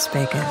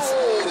loudspeakers.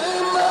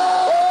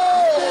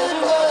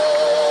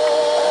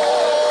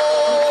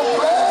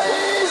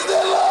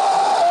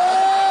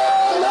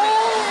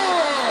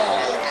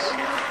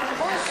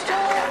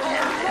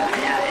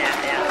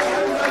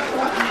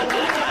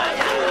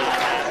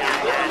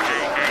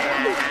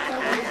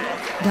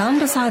 Down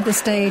beside the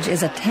stage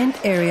is a tent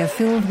area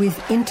filled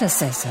with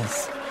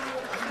intercessors.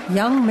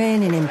 Young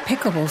men in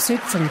impeccable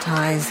suits and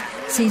ties,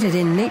 seated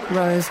in neat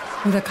rows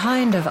with a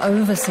kind of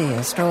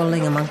overseer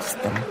strolling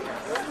amongst them.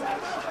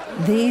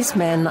 These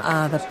men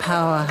are the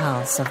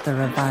powerhouse of the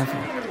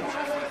revival.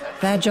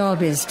 Their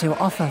job is to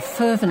offer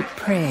fervent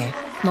prayer,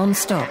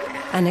 non-stop,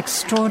 an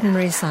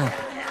extraordinary sight.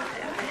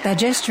 They're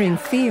gesturing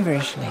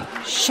feverishly,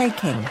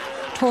 shaking,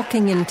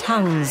 talking in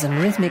tongues and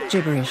rhythmic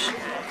gibberish,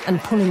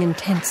 and pulling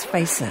intense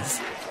faces.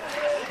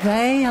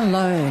 They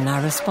alone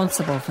are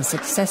responsible for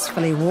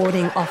successfully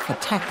warding off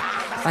attack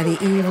by the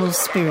evil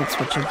spirits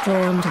which are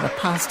drawn to the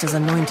pastor's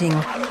anointing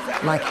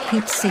like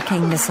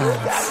heat-seeking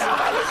missiles.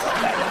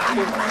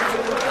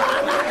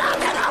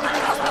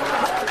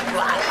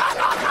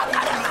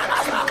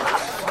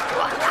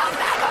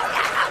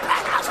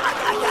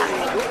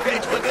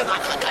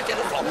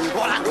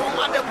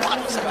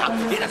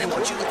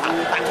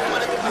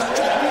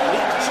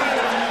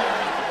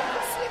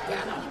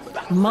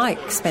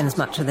 Mike spends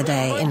much of the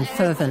day in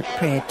fervent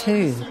prayer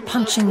too,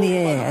 punching the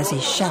air as he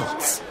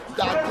shouts.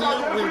 That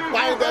we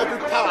bind every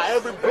power,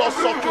 every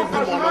blood-sucking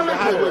demon on the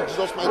highway,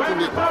 Jesus' mighty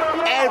name.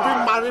 Every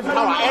marine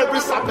power,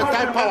 every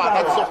serpentine power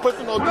that is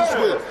operating on this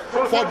way.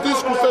 For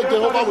this crusade,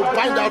 Jehovah will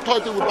bind the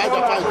authority, will bind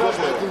the power in Jesus'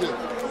 mighty name.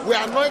 We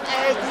anoint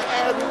every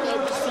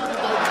city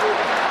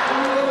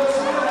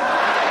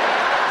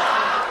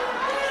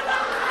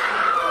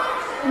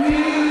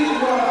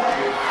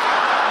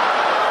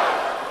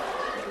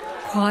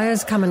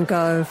Choirs come and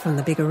go from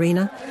the big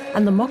arena,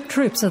 and the mock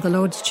troops of the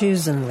Lord's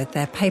chosen with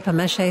their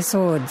papier-mâché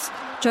swords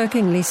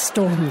jokingly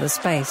storm the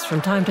space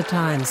from time to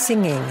time,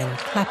 singing and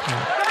clapping.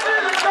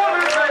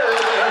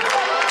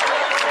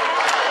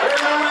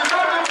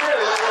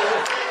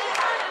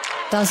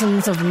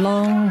 Dozens of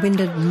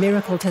long-winded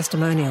miracle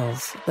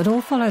testimonials that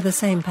all follow the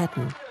same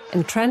pattern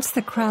entrance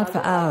the crowd for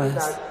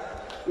hours.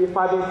 If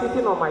I've been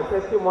sitting on my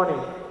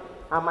testimony,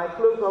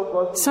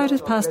 so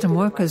does Pastor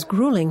Mwoko's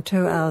grueling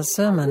 2-hour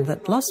sermon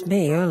that lost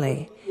me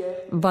early,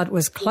 but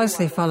was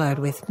closely followed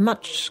with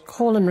much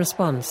call and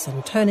response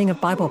and turning of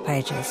Bible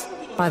pages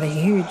by the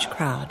huge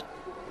crowd.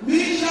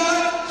 Misha,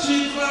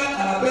 Shifra,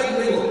 and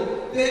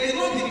Abednego, they did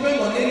not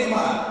depend on any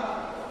man,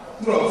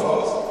 true of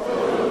us,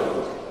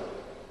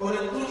 but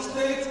a true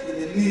state in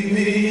the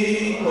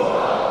living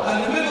God. And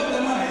the men of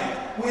the mind,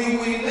 we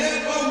will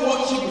never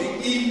worship the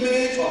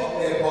image of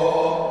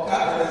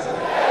Nebuchadnezzar.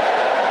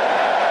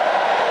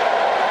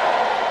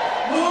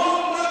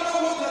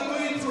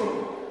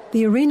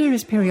 The arena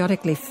is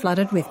periodically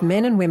flooded with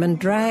men and women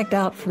dragged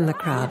out from the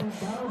crowd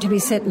to be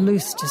set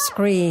loose to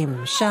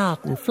scream,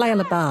 shout and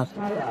flail about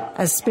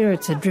as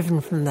spirits are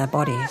driven from their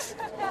bodies.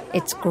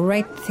 It's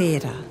great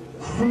theatre.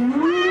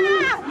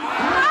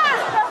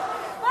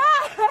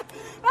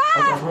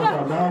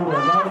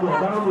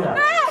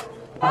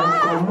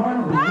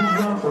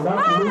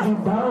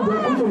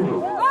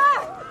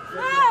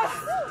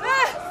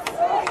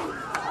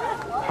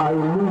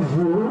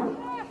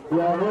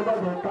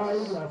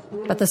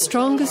 But the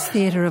strongest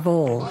theatre of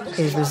all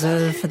is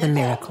reserved for the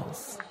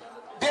miracles.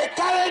 They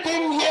carried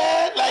him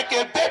here like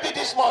a baby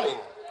this morning,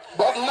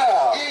 but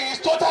now he is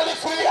totally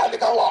free and he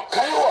can walk.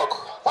 Can you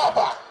walk?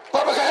 Papa,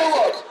 can you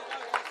walk?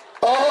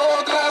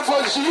 Oh, glad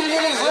for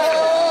Jesus!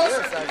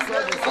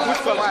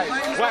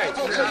 Why?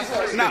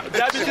 Now,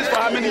 diabetes for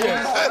how many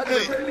years?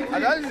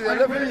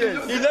 11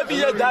 years. 11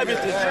 years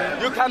diabetes.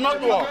 You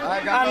cannot walk.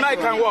 And I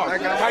can walk.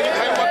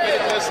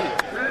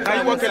 Can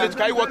you walk a little?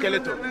 Can you walk a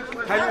little?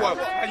 Can you walk?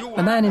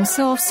 The man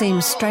himself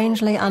seems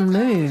strangely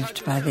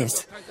unmoved by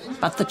this,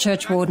 but the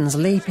church wardens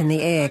leap in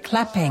the air,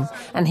 clapping,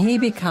 and he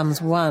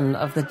becomes one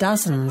of the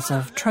dozens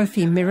of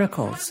trophy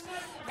miracles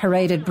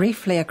paraded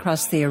briefly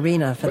across the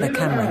arena for the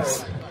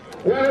cameras.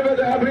 Wherever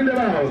they have been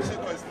out,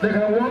 they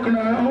can walk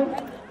now.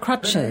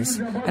 Crutches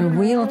and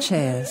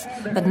wheelchairs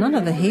that none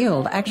of the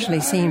healed actually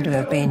seem to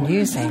have been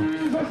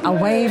using are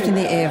waved in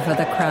the air for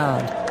the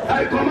crowd.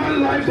 I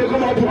command life to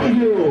come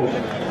upon you.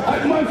 I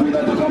command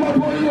freedom to come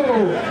upon you.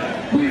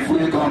 Be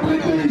free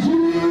completely,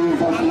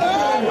 Jesus'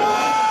 name.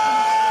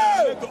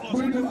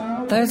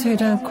 Those who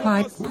don't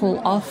quite pull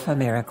off a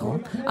miracle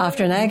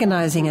after an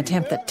agonizing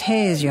attempt that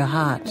tears your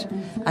heart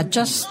are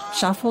just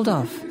shuffled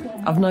off,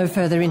 of no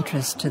further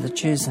interest to the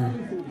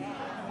chosen.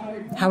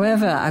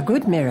 However, a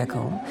good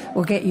miracle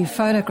will get you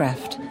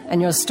photographed and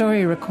your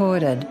story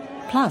recorded,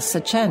 plus a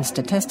chance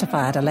to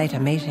testify at a later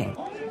meeting.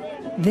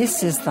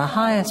 This is the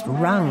highest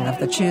rung of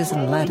the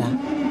chosen ladder,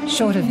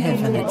 short of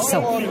heaven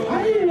itself.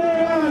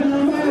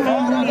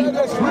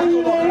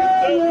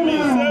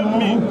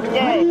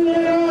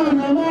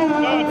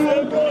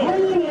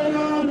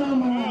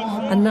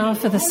 And now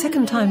for the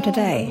second time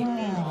today,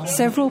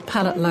 several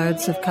pallet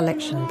loads of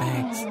collection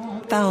bags,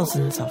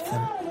 thousands of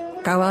them,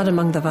 go out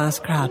among the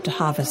vast crowd to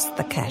harvest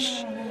the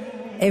cash.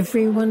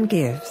 Everyone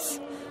gives.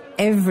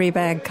 Every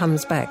bag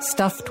comes back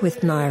stuffed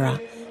with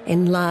naira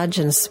in large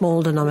and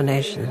small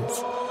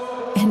denominations.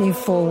 Any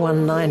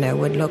 419er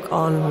would look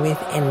on with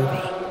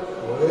envy.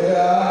 We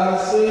are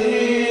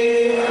singing.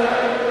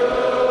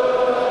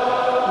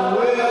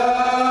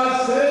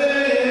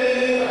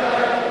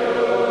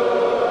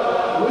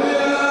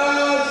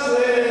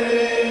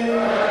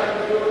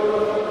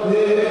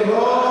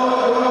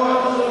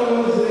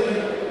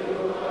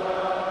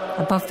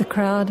 Above the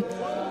crowd,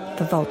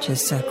 the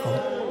vultures circle,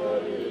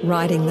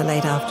 riding the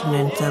late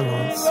afternoon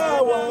thermals.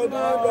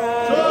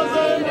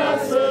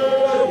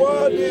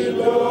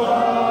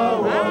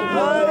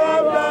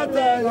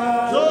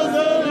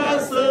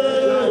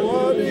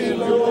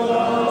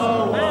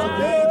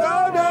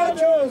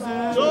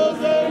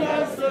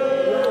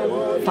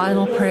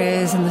 Final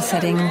prayers in the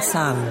setting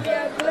sun.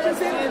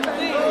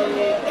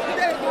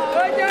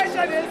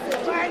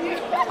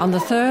 On the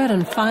third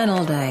and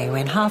final day,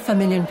 when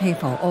 500,000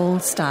 people all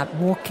start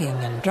walking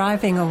and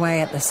driving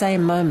away at the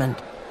same moment,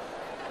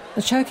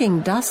 the choking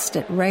dust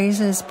it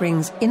raises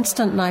brings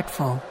instant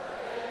nightfall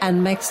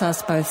and makes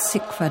us both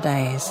sick for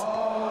days.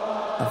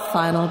 The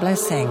final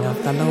blessing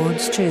of the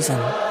Lord's chosen.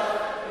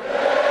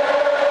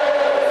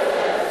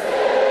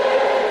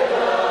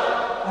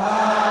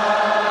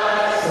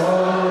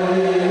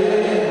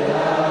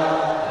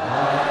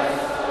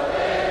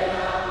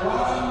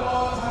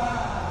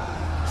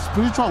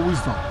 Spiritual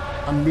wisdom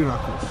and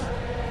miracles.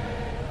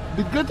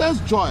 The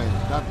greatest joy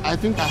that I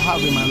think I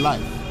have in my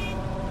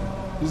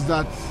life is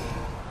that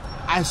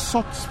I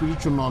sought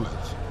spiritual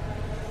knowledge.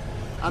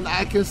 And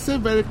I can say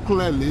very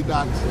clearly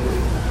that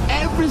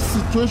every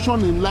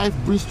situation in life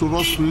brings to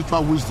us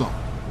spiritual wisdom.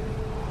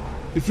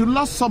 If you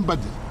lost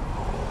somebody,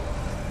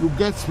 you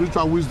get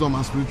spiritual wisdom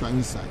and spiritual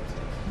insight.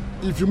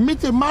 If you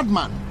meet a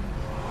madman,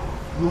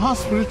 you have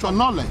spiritual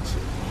knowledge.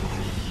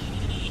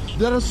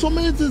 There are so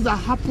many things that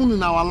happen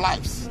in our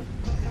lives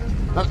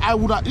that I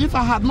would have, if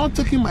I had not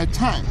taken my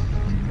time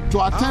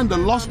to attend the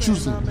Lord's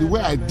choosing the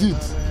way I did,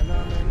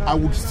 I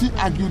would still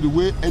argue the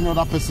way any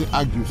other person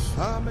argues.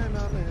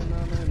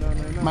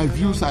 My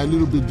views are a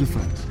little bit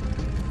different.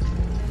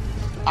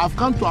 I've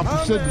come to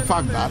appreciate the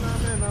fact that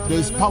there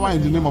is power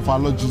in the name of our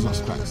Lord Jesus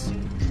Christ.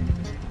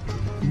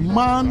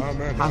 Man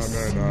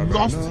has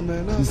lost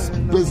his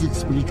basic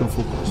spiritual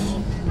focus.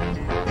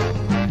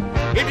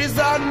 It is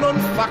a known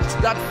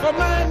fact that for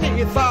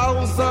many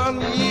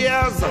thousand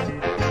years,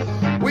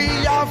 we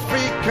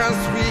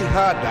Africans, we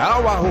had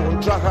our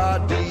own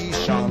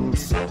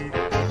traditions.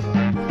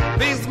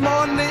 These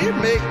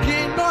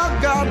money-making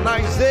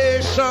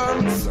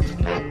organizations,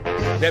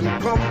 them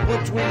come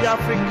put we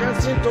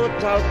Africans in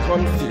total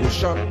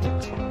confusion.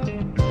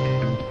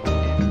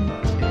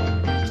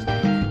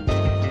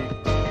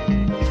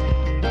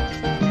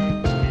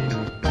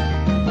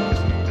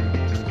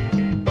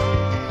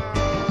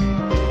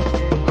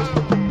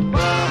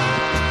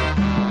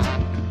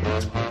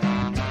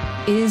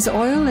 Is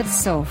oil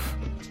itself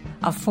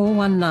a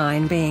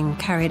 419 being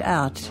carried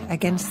out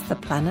against the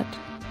planet?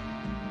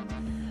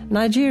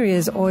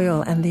 Nigeria's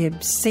oil and the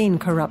obscene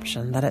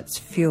corruption that it's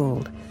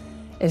fueled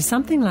is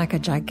something like a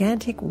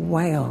gigantic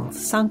whale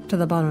sunk to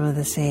the bottom of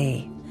the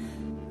sea.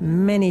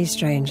 Many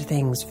strange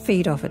things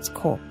feed off its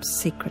corpse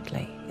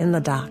secretly in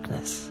the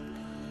darkness.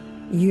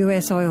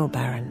 US oil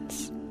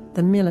barons,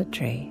 the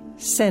military,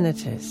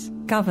 senators,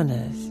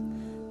 governors,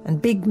 and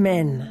big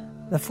men,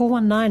 the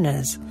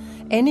 419ers,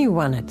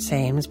 anyone it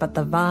seems but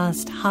the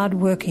vast,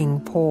 hard-working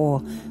poor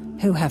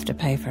who have to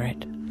pay for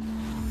it.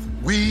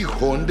 We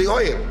own the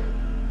oil.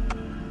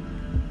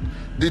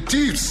 The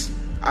thieves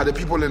are the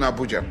people in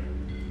Abuja,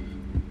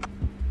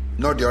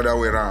 not the other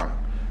way around.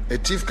 A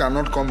thief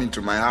cannot come into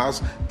my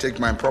house, take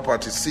my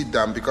property, sit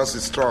down because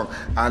it's strong,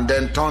 and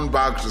then turn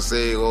back to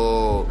say,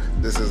 oh,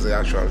 this is the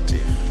actual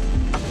thief.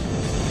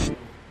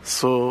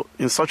 So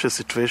in such a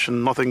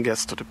situation, nothing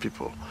gets to the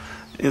people.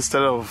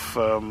 Instead of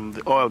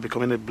the oil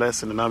becoming a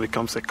blessing, it now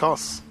becomes a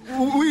curse.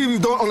 We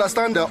don't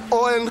understand the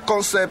oil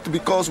concept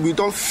because we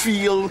don't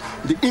feel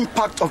the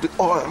impact of the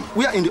oil.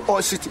 We are in the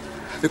oil city.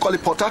 They call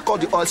it Port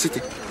Harcourt, the oil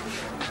city.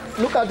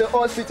 Look at the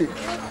oil city.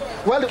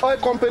 Well, the oil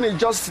company is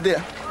just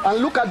there. And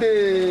look at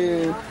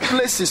the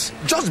places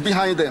just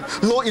behind them.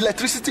 No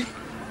electricity,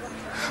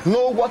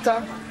 no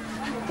water,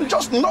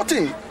 just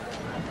nothing.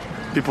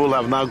 People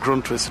have now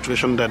grown to a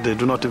situation that they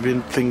do not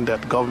even think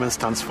that government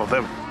stands for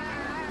them.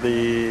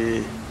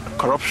 The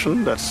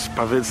corruption that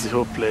pervades the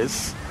whole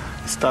place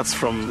starts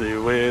from the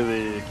way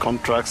the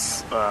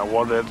contracts are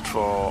awarded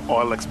for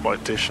oil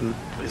exploitation.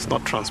 It's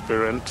not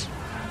transparent.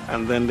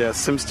 And then there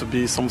seems to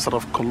be some sort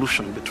of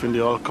collusion between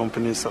the oil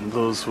companies and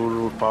those who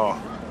rule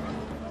power.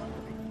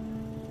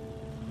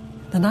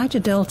 The Niger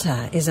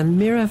Delta is a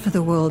mirror for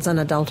the world's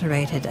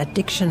unadulterated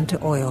addiction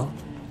to oil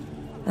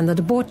and the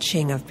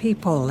debauching of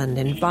people and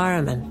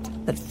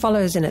environment that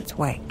follows in its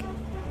wake.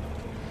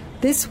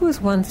 This was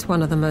once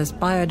one of the most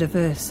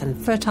biodiverse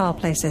and fertile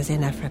places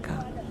in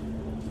Africa.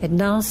 It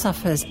now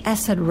suffers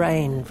acid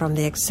rain from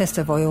the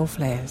excessive oil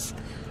flares,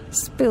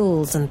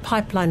 spills and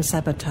pipeline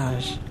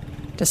sabotage,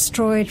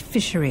 destroyed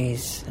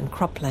fisheries and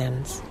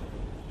croplands,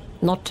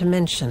 not to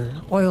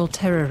mention oil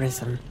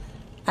terrorism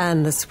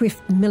and the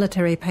swift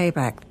military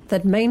payback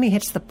that mainly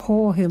hits the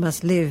poor who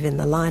must live in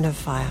the line of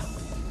fire.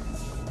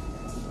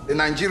 The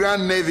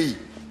Nigerian Navy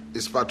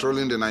is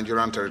patrolling the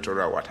Nigerian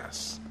territorial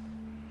waters.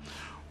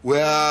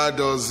 Where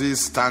does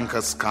these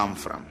tankers come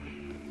from?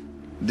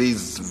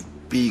 These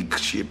big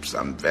ships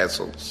and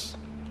vessels,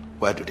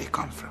 where do they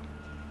come from?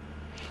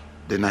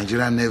 The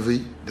Nigerian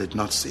Navy did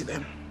not see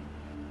them.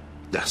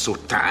 They're so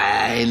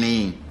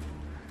tiny.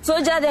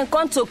 Soldiers, they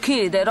come to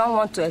kill. They don't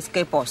want to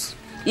escape us.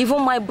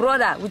 Even my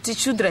brother with the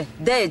children,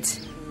 dead.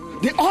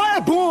 The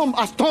oil boom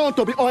has turned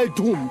to be oil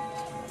doom.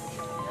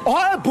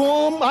 Oil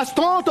boom has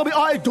turned to be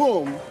oil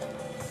doom.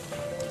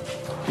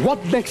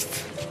 What next?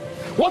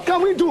 What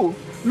can we do?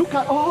 Look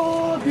at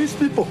all these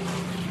people.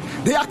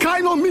 They are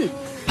crying on me.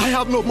 I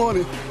have no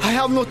money. I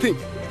have nothing.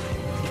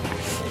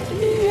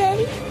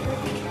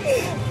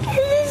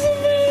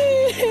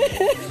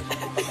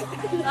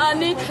 I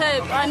need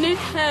help. I need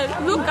help.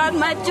 Look at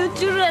my two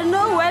children,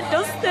 nowhere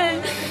to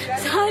stay.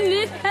 So I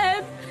need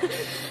help.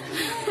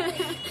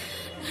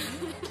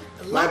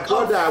 My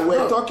brother,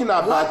 we're talking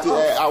about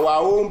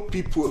our own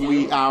people.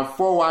 We are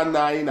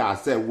 419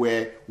 ourselves.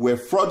 We're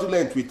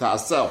fraudulent with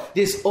ourselves.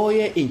 There's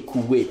oil in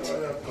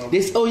Kuwait.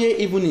 There's oil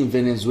even in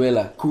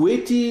Venezuela.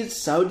 Kuwaitis,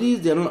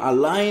 Saudis, they're not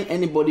allowing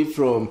anybody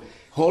from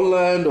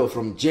Holland or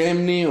from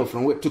Germany or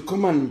from where to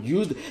come and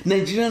use.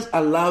 Nigerians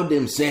allow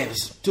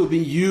themselves to be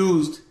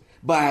used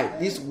by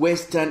these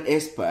Western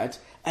experts,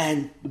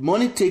 and the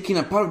money taken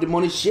and part of the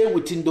money shared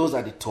within those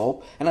at the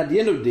top. And at the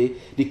end of the day,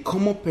 the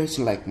common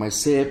person like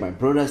myself, my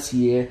brothers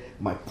here,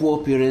 my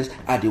poor parents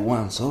are the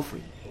ones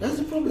suffering. That's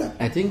the problem.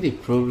 I think the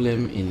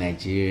problem in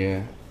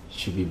Nigeria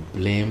should be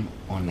blamed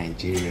on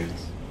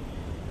Nigerians.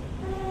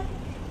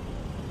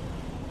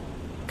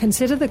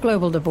 Consider the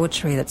global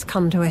debauchery that's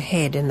come to a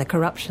head in the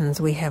corruptions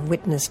we have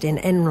witnessed in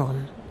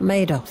Enron,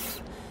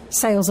 Madoff,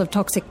 sales of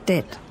toxic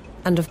debt,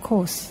 and of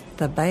course,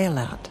 the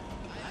bailout.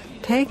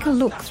 Take a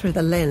look through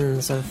the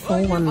lens of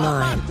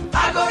 419.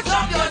 I go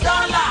chop your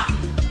dollar.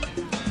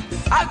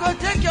 I go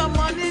take your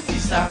money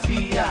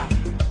disappear.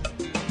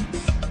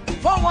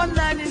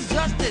 419 is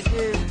just a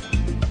game.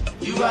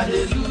 You are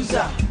the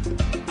loser.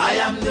 I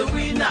am the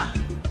winner.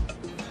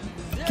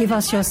 Give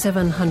us your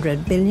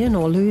 700 billion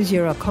or lose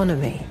your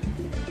economy.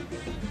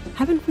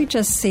 Haven't we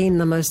just seen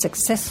the most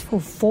successful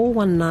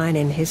 419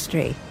 in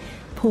history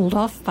pulled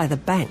off by the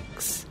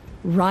banks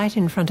right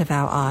in front of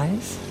our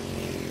eyes?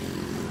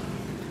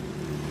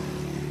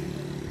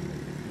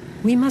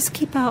 We must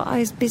keep our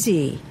eyes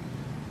busy.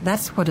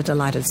 That's what a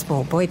delighted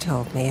small boy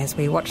told me as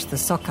we watched the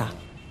soccer.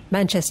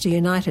 Manchester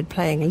United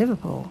playing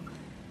Liverpool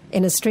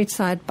in a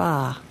street-side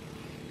bar.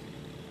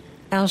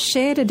 Our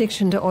shared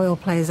addiction to oil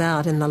plays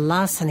out in the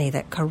larceny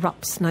that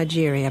corrupts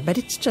Nigeria, but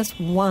it's just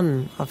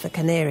one of the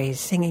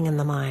canaries singing in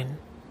the mine.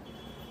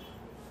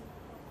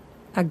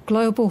 A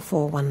global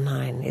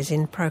 419 is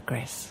in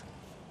progress.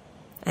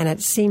 and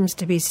it seems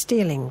to be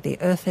stealing the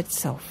earth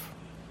itself.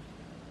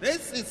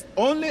 This is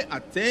only a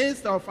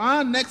taste of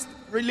our next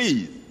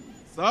release,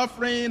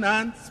 Suffering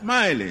and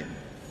Smiling.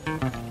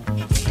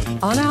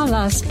 On our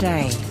last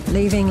day,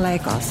 leaving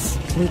Lagos,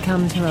 we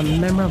come to a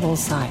memorable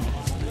sight.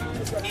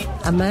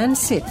 A man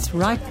sits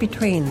right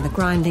between the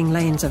grinding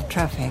lanes of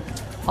traffic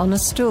on a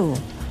stool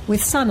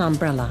with sun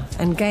umbrella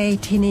and gay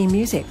tinny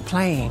music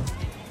playing.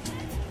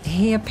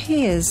 He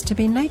appears to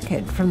be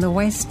naked from the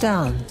waist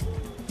down.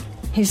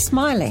 He's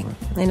smiling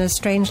in a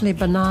strangely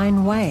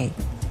benign way.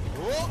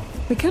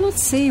 We cannot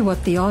see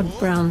what the odd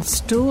brown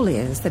stool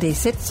is that he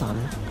sits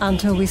on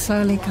until we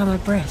slowly come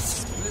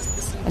abreast.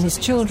 And his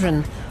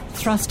children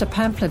thrust a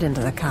pamphlet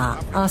into the car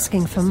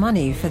asking for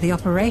money for the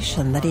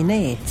operation that he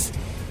needs.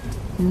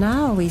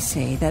 Now we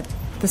see that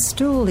the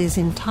stool is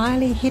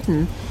entirely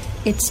hidden.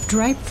 It's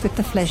draped with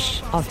the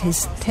flesh of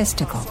his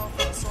testicle,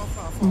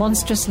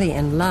 monstrously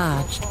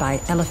enlarged by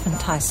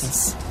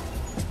elephantiasis.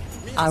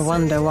 I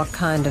wonder what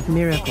kind of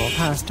miracle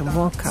Pastor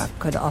Walker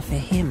could offer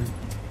him,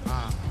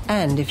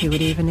 and if he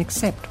would even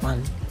accept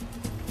one.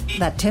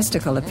 That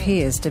testicle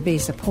appears to be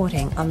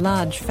supporting a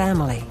large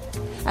family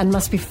and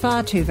must be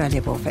far too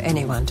valuable for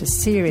anyone to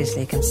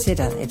seriously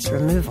consider its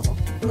removal.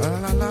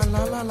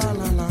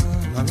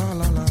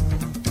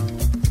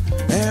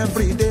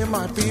 Every day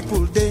my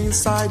people, they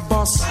inside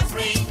bus.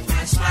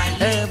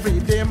 Every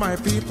day my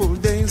people,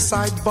 they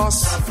inside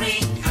bus.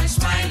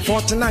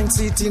 49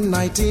 sitting,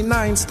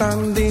 99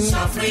 standing.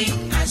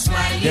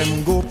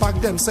 Them go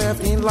pack themselves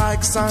in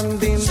like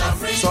sanding.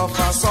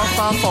 Suffer,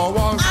 suffer for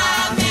one.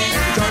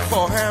 Enjoy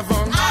for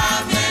heaven.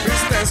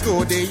 Christians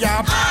go they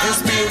yap in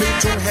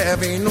spiritual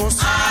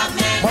heaviness.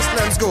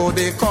 Muslims go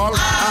they call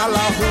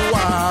Allahu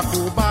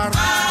Akbar.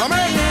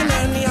 Amen,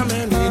 many,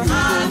 many, you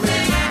go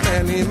make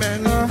many,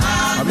 many.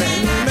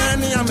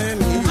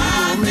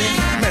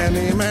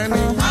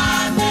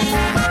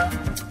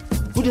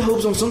 Put their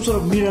hopes on some sort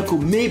of miracle.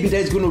 Maybe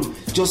that's going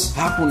to just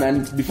happen,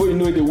 and before you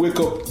know it, they wake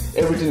up,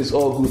 everything is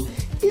all good.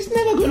 It's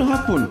never going to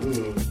happen.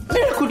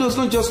 Miracle does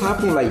not just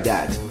happen like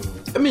that.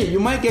 I mean, you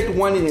might get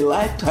one in a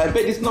lifetime,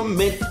 but it's not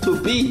meant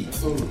to be.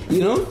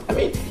 You know? I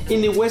mean,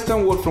 in the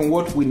Western world, from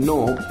what we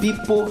know,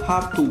 people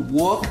have to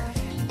work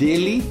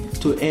daily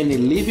to earn a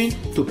living,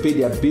 to pay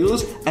their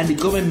bills, and the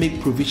government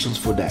make provisions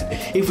for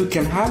that. If we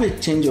can have a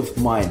change of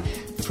mind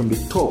from the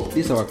top,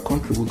 this is our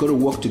country, we've got to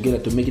work together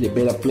to make it a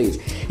better place.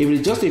 If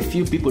it's just a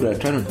few people that are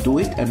trying to do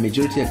it and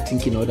majority are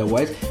thinking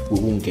otherwise, we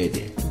won't get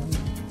there.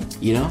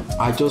 You know,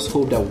 I just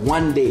hope that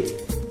one day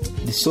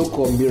the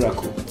so-called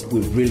miracle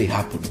will really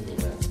happen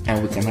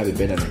and we can have a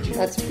better Nigeria.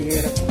 That's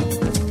beautiful.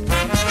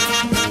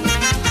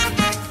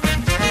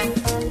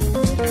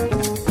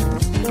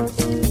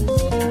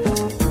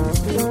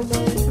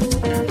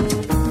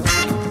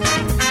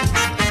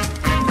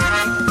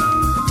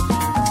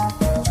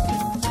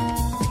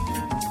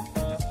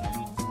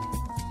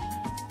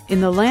 In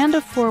the Land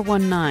of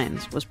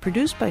 419s was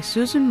produced by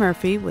Susan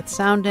Murphy with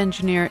sound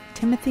engineer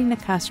Timothy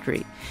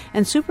Nicastri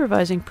and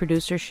supervising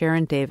producer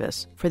Sharon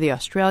Davis for the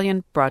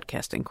Australian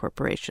Broadcasting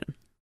Corporation.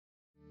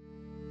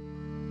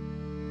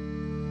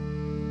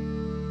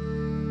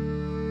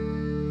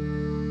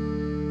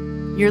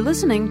 You're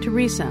listening to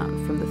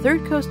Resound from the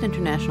Third Coast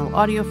International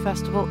Audio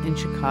Festival in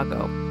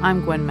Chicago.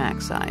 I'm Gwen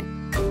Macsai.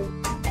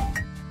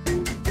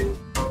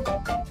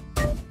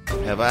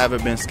 Have I ever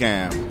been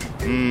scammed?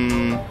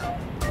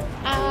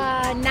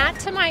 Not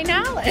to my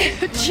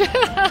knowledge.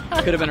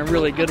 Could have been a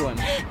really good one.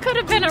 Could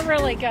have been a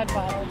really good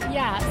one,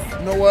 yes.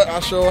 You know what? I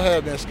sure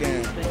have been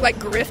scammed. Like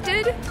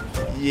grifted?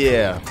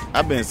 Yeah,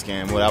 I've been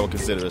scammed, what I would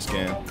consider a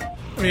scam.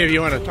 I mean, if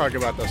you want to talk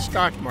about the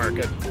stock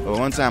market. Well,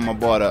 one time I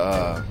bought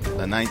a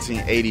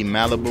 1980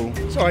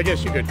 Malibu. So I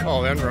guess you could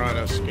call Enron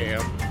a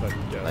scam.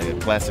 But, like a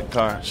classic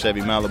car, Chevy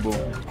Malibu.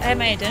 I had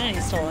my identity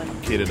stolen.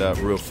 Kitted up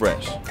real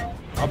fresh.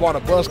 I bought a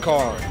bus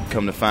car.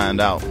 Come to find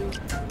out,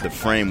 the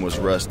frame was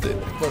rusted.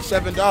 For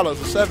 $7, a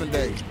 7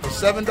 day. For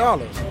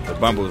 $7. The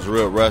bumper was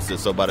real rusted,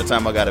 so by the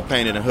time I got it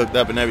painted and hooked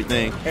up and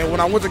everything. And when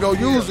I went to go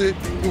use it,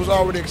 it was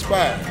already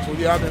expired. So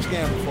yeah, I've been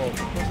scammed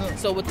before.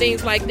 So with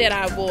things like that,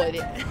 I avoid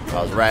it.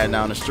 I was riding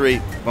down the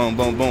street, boom,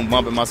 boom, boom,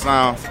 bumping my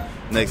sounds.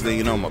 Next thing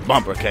you know, my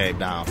bumper came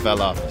down,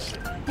 fell off.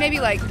 Maybe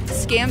like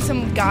scam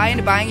some guy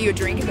into buying you a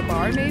drink at the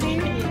bar, maybe?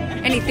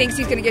 And he thinks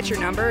he's going to get your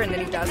number and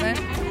then he doesn't.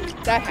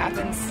 That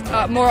happens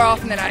more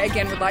often than I,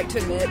 again, would like to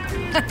admit.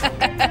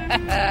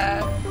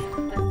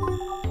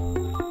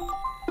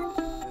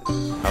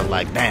 I was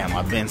like, damn,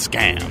 I've been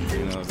scammed. You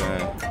know what I'm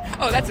saying?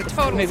 Oh, that's a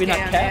total Maybe scam,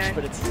 not cash, man.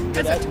 but it's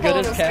that's as a good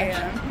as total cash.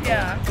 Scam.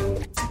 Yeah.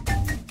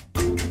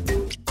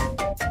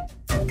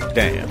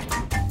 Damn.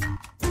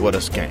 What a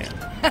scam.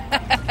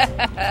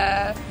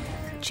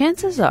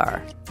 Chances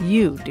are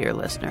you, dear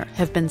listener,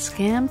 have been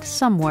scammed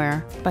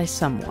somewhere by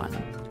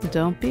someone.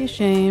 Don't be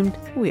ashamed,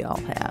 we all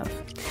have.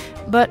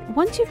 But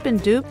once you've been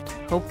duped,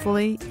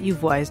 hopefully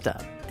you've wised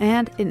up,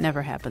 and it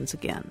never happens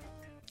again.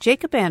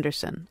 Jacob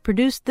Anderson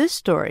produced this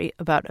story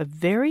about a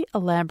very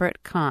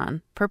elaborate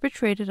con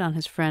perpetrated on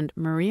his friend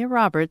Maria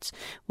Roberts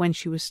when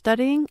she was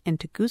studying in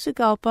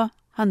Tegucigalpa,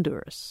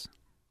 Honduras.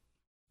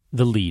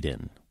 The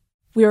lead-in.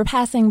 We were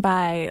passing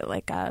by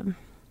like a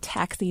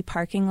taxi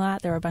parking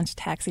lot. There were a bunch of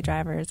taxi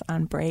drivers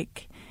on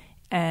break.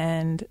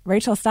 And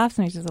Rachel stops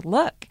me. She says,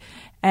 look.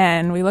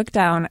 And we look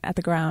down at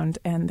the ground,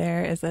 and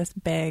there is this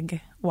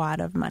big wad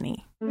of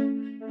money,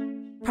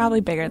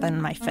 probably bigger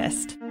than my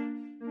fist.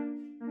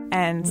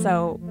 And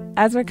so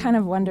as we're kind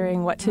of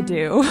wondering what to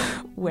do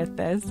with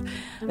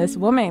this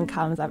woman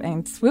comes up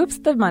and swoops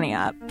the money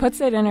up,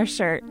 puts it in her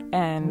shirt,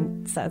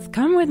 and says,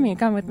 come with me,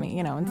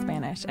 in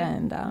Spanish.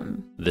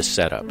 And The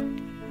Setup,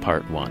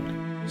 Part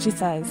 1. She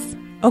says,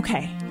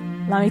 okay,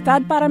 la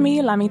mitad para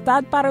mí, la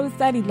mitad para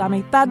usted, y la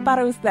mitad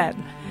para usted.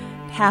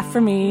 Half for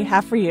me,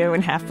 half for you,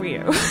 and half for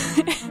you.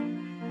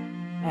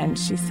 And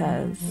she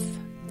says,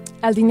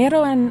 el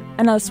dinero en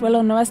el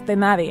suelo no es de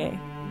nadie.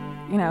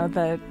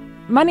 The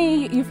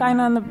money you find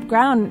on the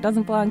ground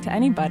doesn't belong to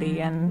anybody.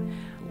 And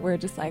we're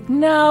just like,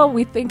 no,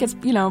 we think it's,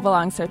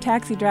 belongs to a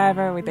taxi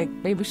driver. We think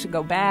maybe we should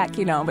go back,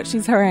 but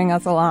she's hurrying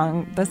us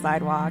along the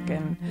sidewalk.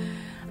 And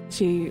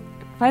she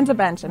finds a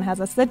bench and has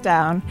us sit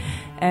down.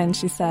 And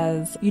she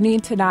says, you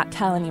need to not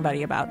tell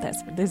anybody about this.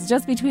 This is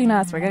just between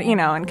us. We're going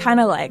to, and kind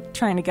of like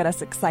trying to get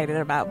us excited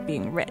about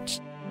being rich.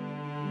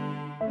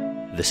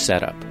 The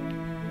Setup,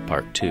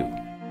 Part 2.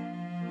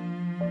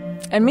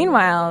 And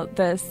meanwhile,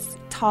 this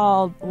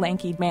tall,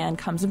 lanky man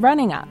comes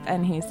running up,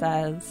 and he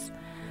says,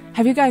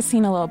 have you guys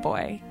seen a little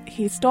boy?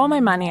 He stole my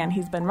money, and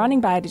he's been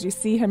running by. Did you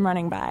see him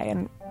running by?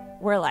 And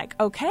we're like,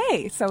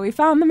 okay, so we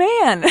found the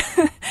man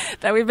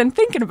that we've been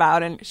thinking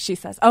about. And she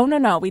says, oh,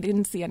 no, we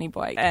didn't see any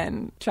boy,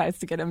 and tries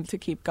to get him to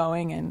keep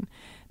going. And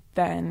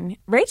then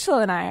Rachel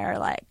and I are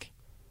like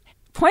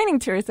pointing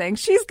to her saying,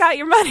 she's got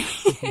your money.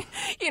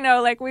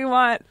 We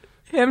want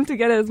him to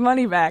get his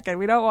money back, and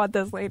we don't want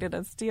this lady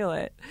to steal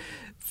it.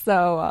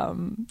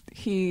 So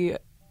he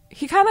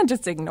kind of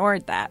just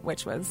ignored that,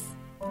 which was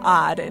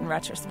odd in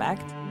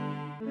retrospect.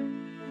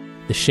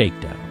 The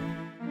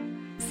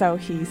Shakedown. So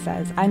he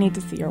says, I need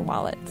to see your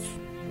wallets.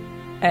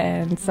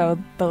 And so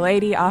the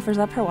lady offers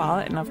up her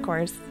wallet, and of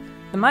course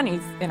the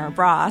money's in her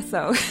bra,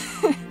 so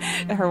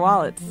her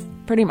wallet's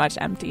pretty much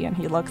empty. And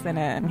he looks in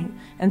it and he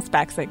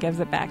inspects it, gives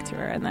it back to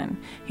her, and then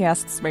he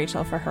asks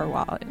Rachel for her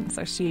wallet. And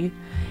so she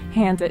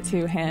hands it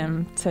to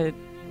him to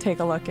take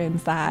a look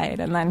inside,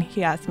 and then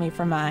he asked me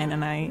for mine,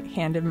 and I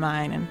handed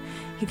mine, and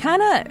he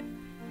kind of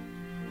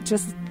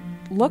just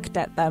looked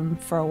at them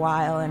for a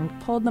while and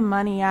pulled the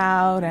money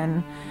out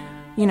and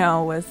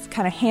was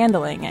kind of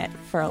handling it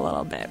for a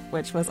little bit,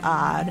 which was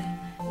odd.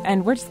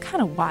 And we're just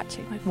kind of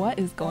watching, like, what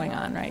is going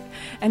on, right?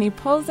 And he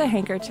pulls a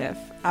handkerchief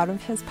out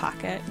of his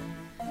pocket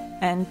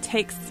and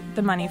takes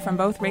the money from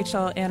both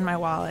Rachel and my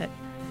wallet,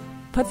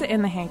 puts it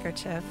in the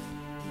handkerchief,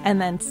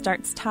 and then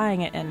starts tying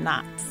it in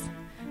knots.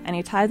 And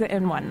he ties it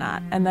in one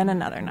knot, and then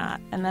another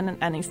knot,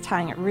 and he's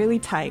tying it really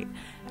tight.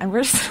 And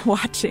we're just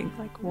watching,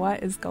 like,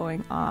 what is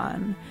going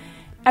on?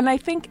 And I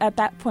think at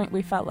that point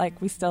we felt like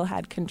we still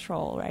had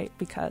control, right?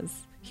 Because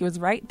he was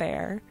right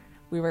there.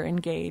 We were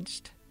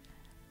engaged.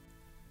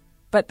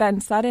 But then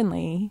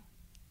suddenly,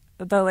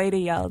 the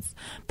lady yells,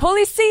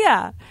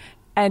 "Policia!"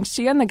 And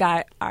she and the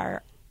guy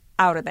are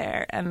out of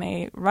there, and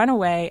they run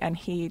away, and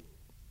he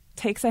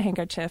takes a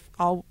handkerchief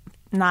all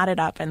knotted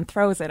up and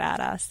throws it at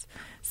us.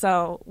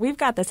 So we've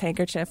got this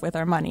handkerchief with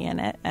our money in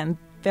it, and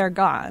they're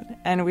gone.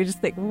 And we just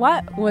think,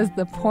 what was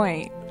the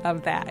point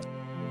of that?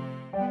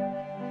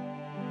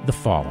 The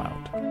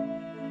fallout.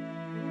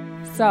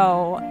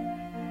 So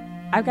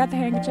I've got the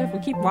handkerchief. We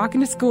keep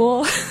walking to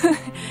school.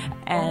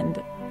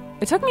 And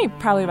it took me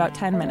probably about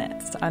 10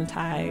 minutes to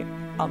untie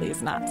all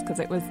these knots because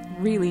it was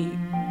really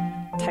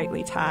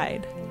tightly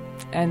tied.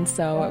 And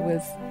so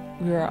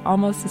we were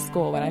almost to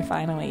school when I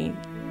finally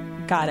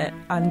got it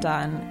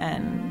undone,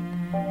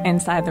 and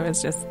inside there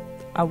was just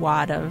a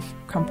wad of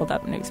crumpled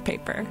up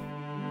newspaper.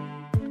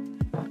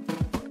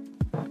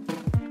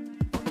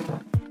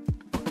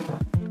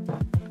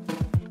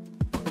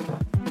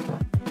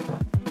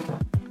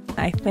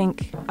 I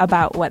think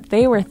about what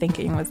they were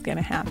thinking was going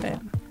to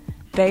happen.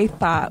 They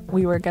thought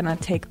we were going to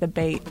take the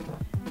bait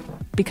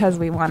because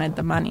we wanted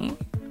the money.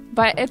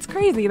 But it's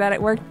crazy that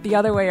it worked the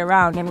other way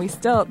around, and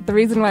the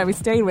reason why we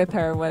stayed with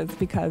her was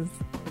because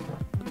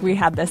we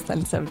had this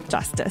sense of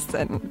justice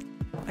and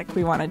like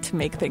we wanted to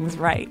make things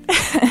right.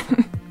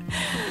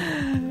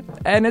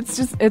 And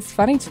it's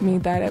funny to me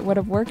that it would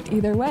have worked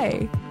either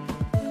way.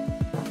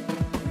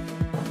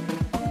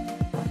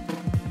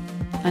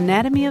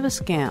 Anatomy of a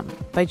Scam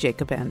by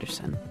Jacob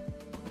Anderson.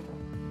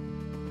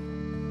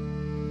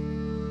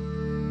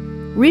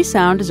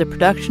 Resound is a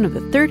production of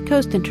the Third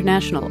Coast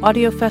International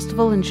Audio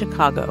Festival in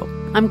Chicago.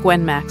 I'm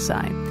Gwen Maxey.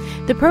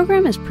 The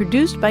program is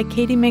produced by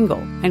Katie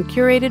Mingle and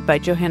curated by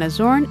Johanna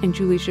Zorn and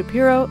Julie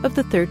Shapiro of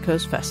the Third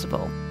Coast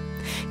Festival.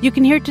 You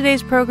can hear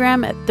today's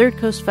program at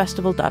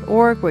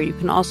thirdcoastfestival.org, where you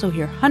can also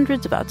hear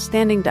hundreds of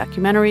outstanding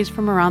documentaries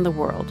from around the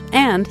world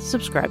and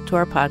subscribe to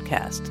our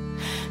podcast.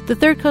 The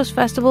Third Coast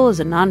Festival is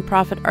a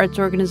nonprofit arts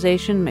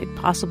organization made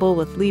possible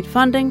with lead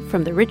funding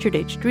from the Richard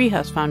H.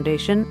 Driehaus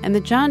Foundation and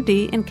the John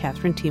D. and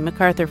Catherine T.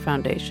 MacArthur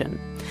Foundation.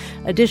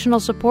 Additional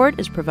support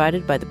is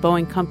provided by the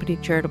Boeing Company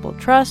Charitable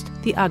Trust,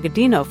 the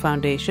Agudino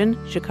Foundation,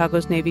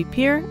 Chicago's Navy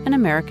Pier, and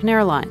American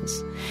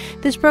Airlines.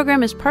 This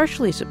program is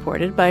partially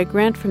supported by a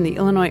grant from the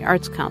Illinois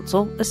Arts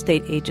Council, a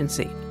state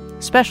agency.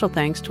 Special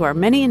thanks to our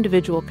many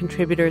individual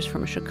contributors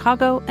from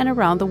Chicago and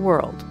around the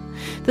world.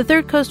 The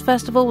Third Coast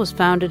Festival was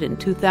founded in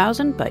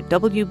 2000 by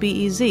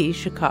WBEZ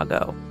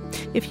Chicago.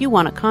 If you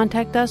want to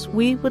contact us,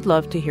 we would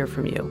love to hear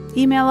from you.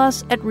 Email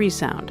us at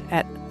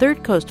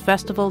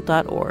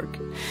resound@thirdcoastfestival.org.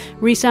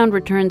 Resound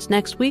returns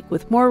next week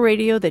with more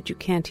radio that you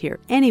can't hear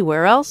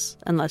anywhere else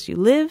unless you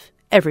live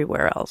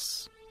everywhere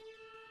else.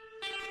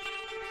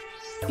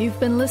 You've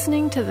been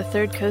listening to the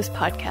Third Coast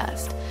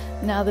Podcast.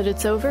 Now that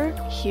it's over,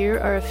 here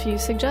are a few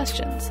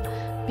suggestions.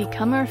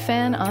 Become our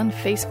fan on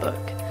Facebook.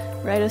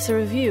 Write us a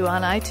review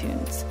on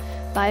iTunes.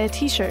 Buy a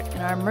t-shirt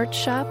in our merch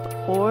shop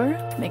or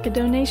make a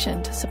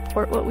donation to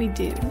support what we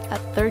do at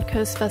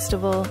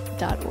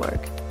thirdcoastfestival.org.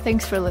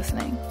 Thanks for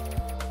listening.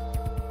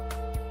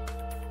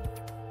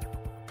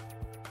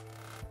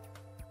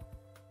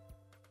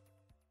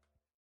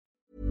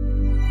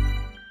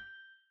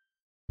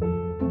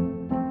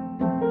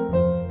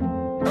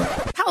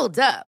 Hold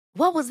up.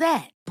 What was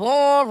that?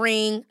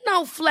 Boring.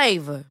 No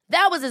flavor.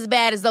 That was as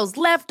bad as those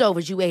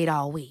leftovers you ate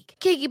all week.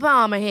 Keke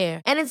Palmer here,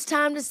 and it's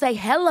time to say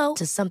hello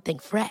to something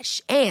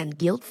fresh and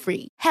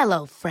guilt-free.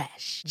 Hello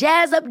Fresh.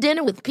 Jazz up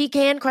dinner with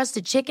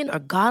pecan-crusted chicken or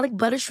garlic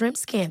butter shrimp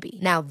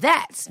scampi. Now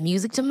that's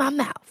music to my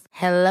mouth.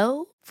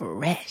 Hello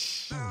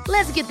Fresh.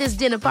 Let's get this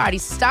dinner party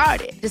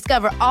started.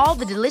 Discover all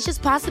the delicious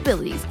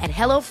possibilities at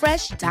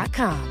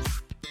HelloFresh.com.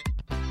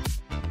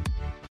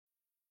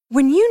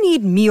 When you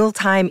need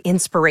mealtime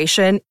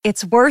inspiration,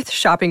 it's worth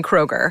shopping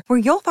Kroger, where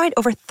you'll find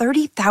over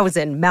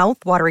 30,000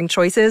 mouth-watering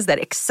choices that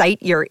excite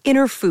your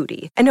inner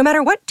foodie. And no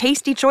matter what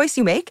tasty choice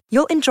you make,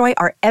 you'll enjoy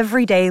our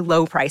everyday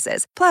low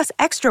prices, plus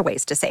extra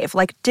ways to save,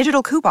 like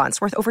digital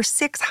coupons worth over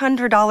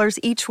 $600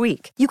 each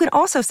week. You can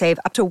also save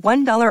up to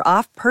 $1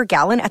 off per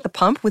gallon at the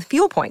pump with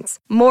fuel points.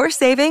 More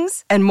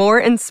savings and more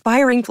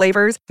inspiring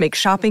flavors make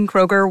shopping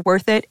Kroger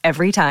worth it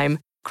every time.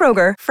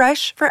 Kroger,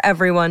 fresh for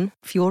everyone.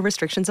 Fuel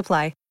restrictions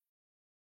apply.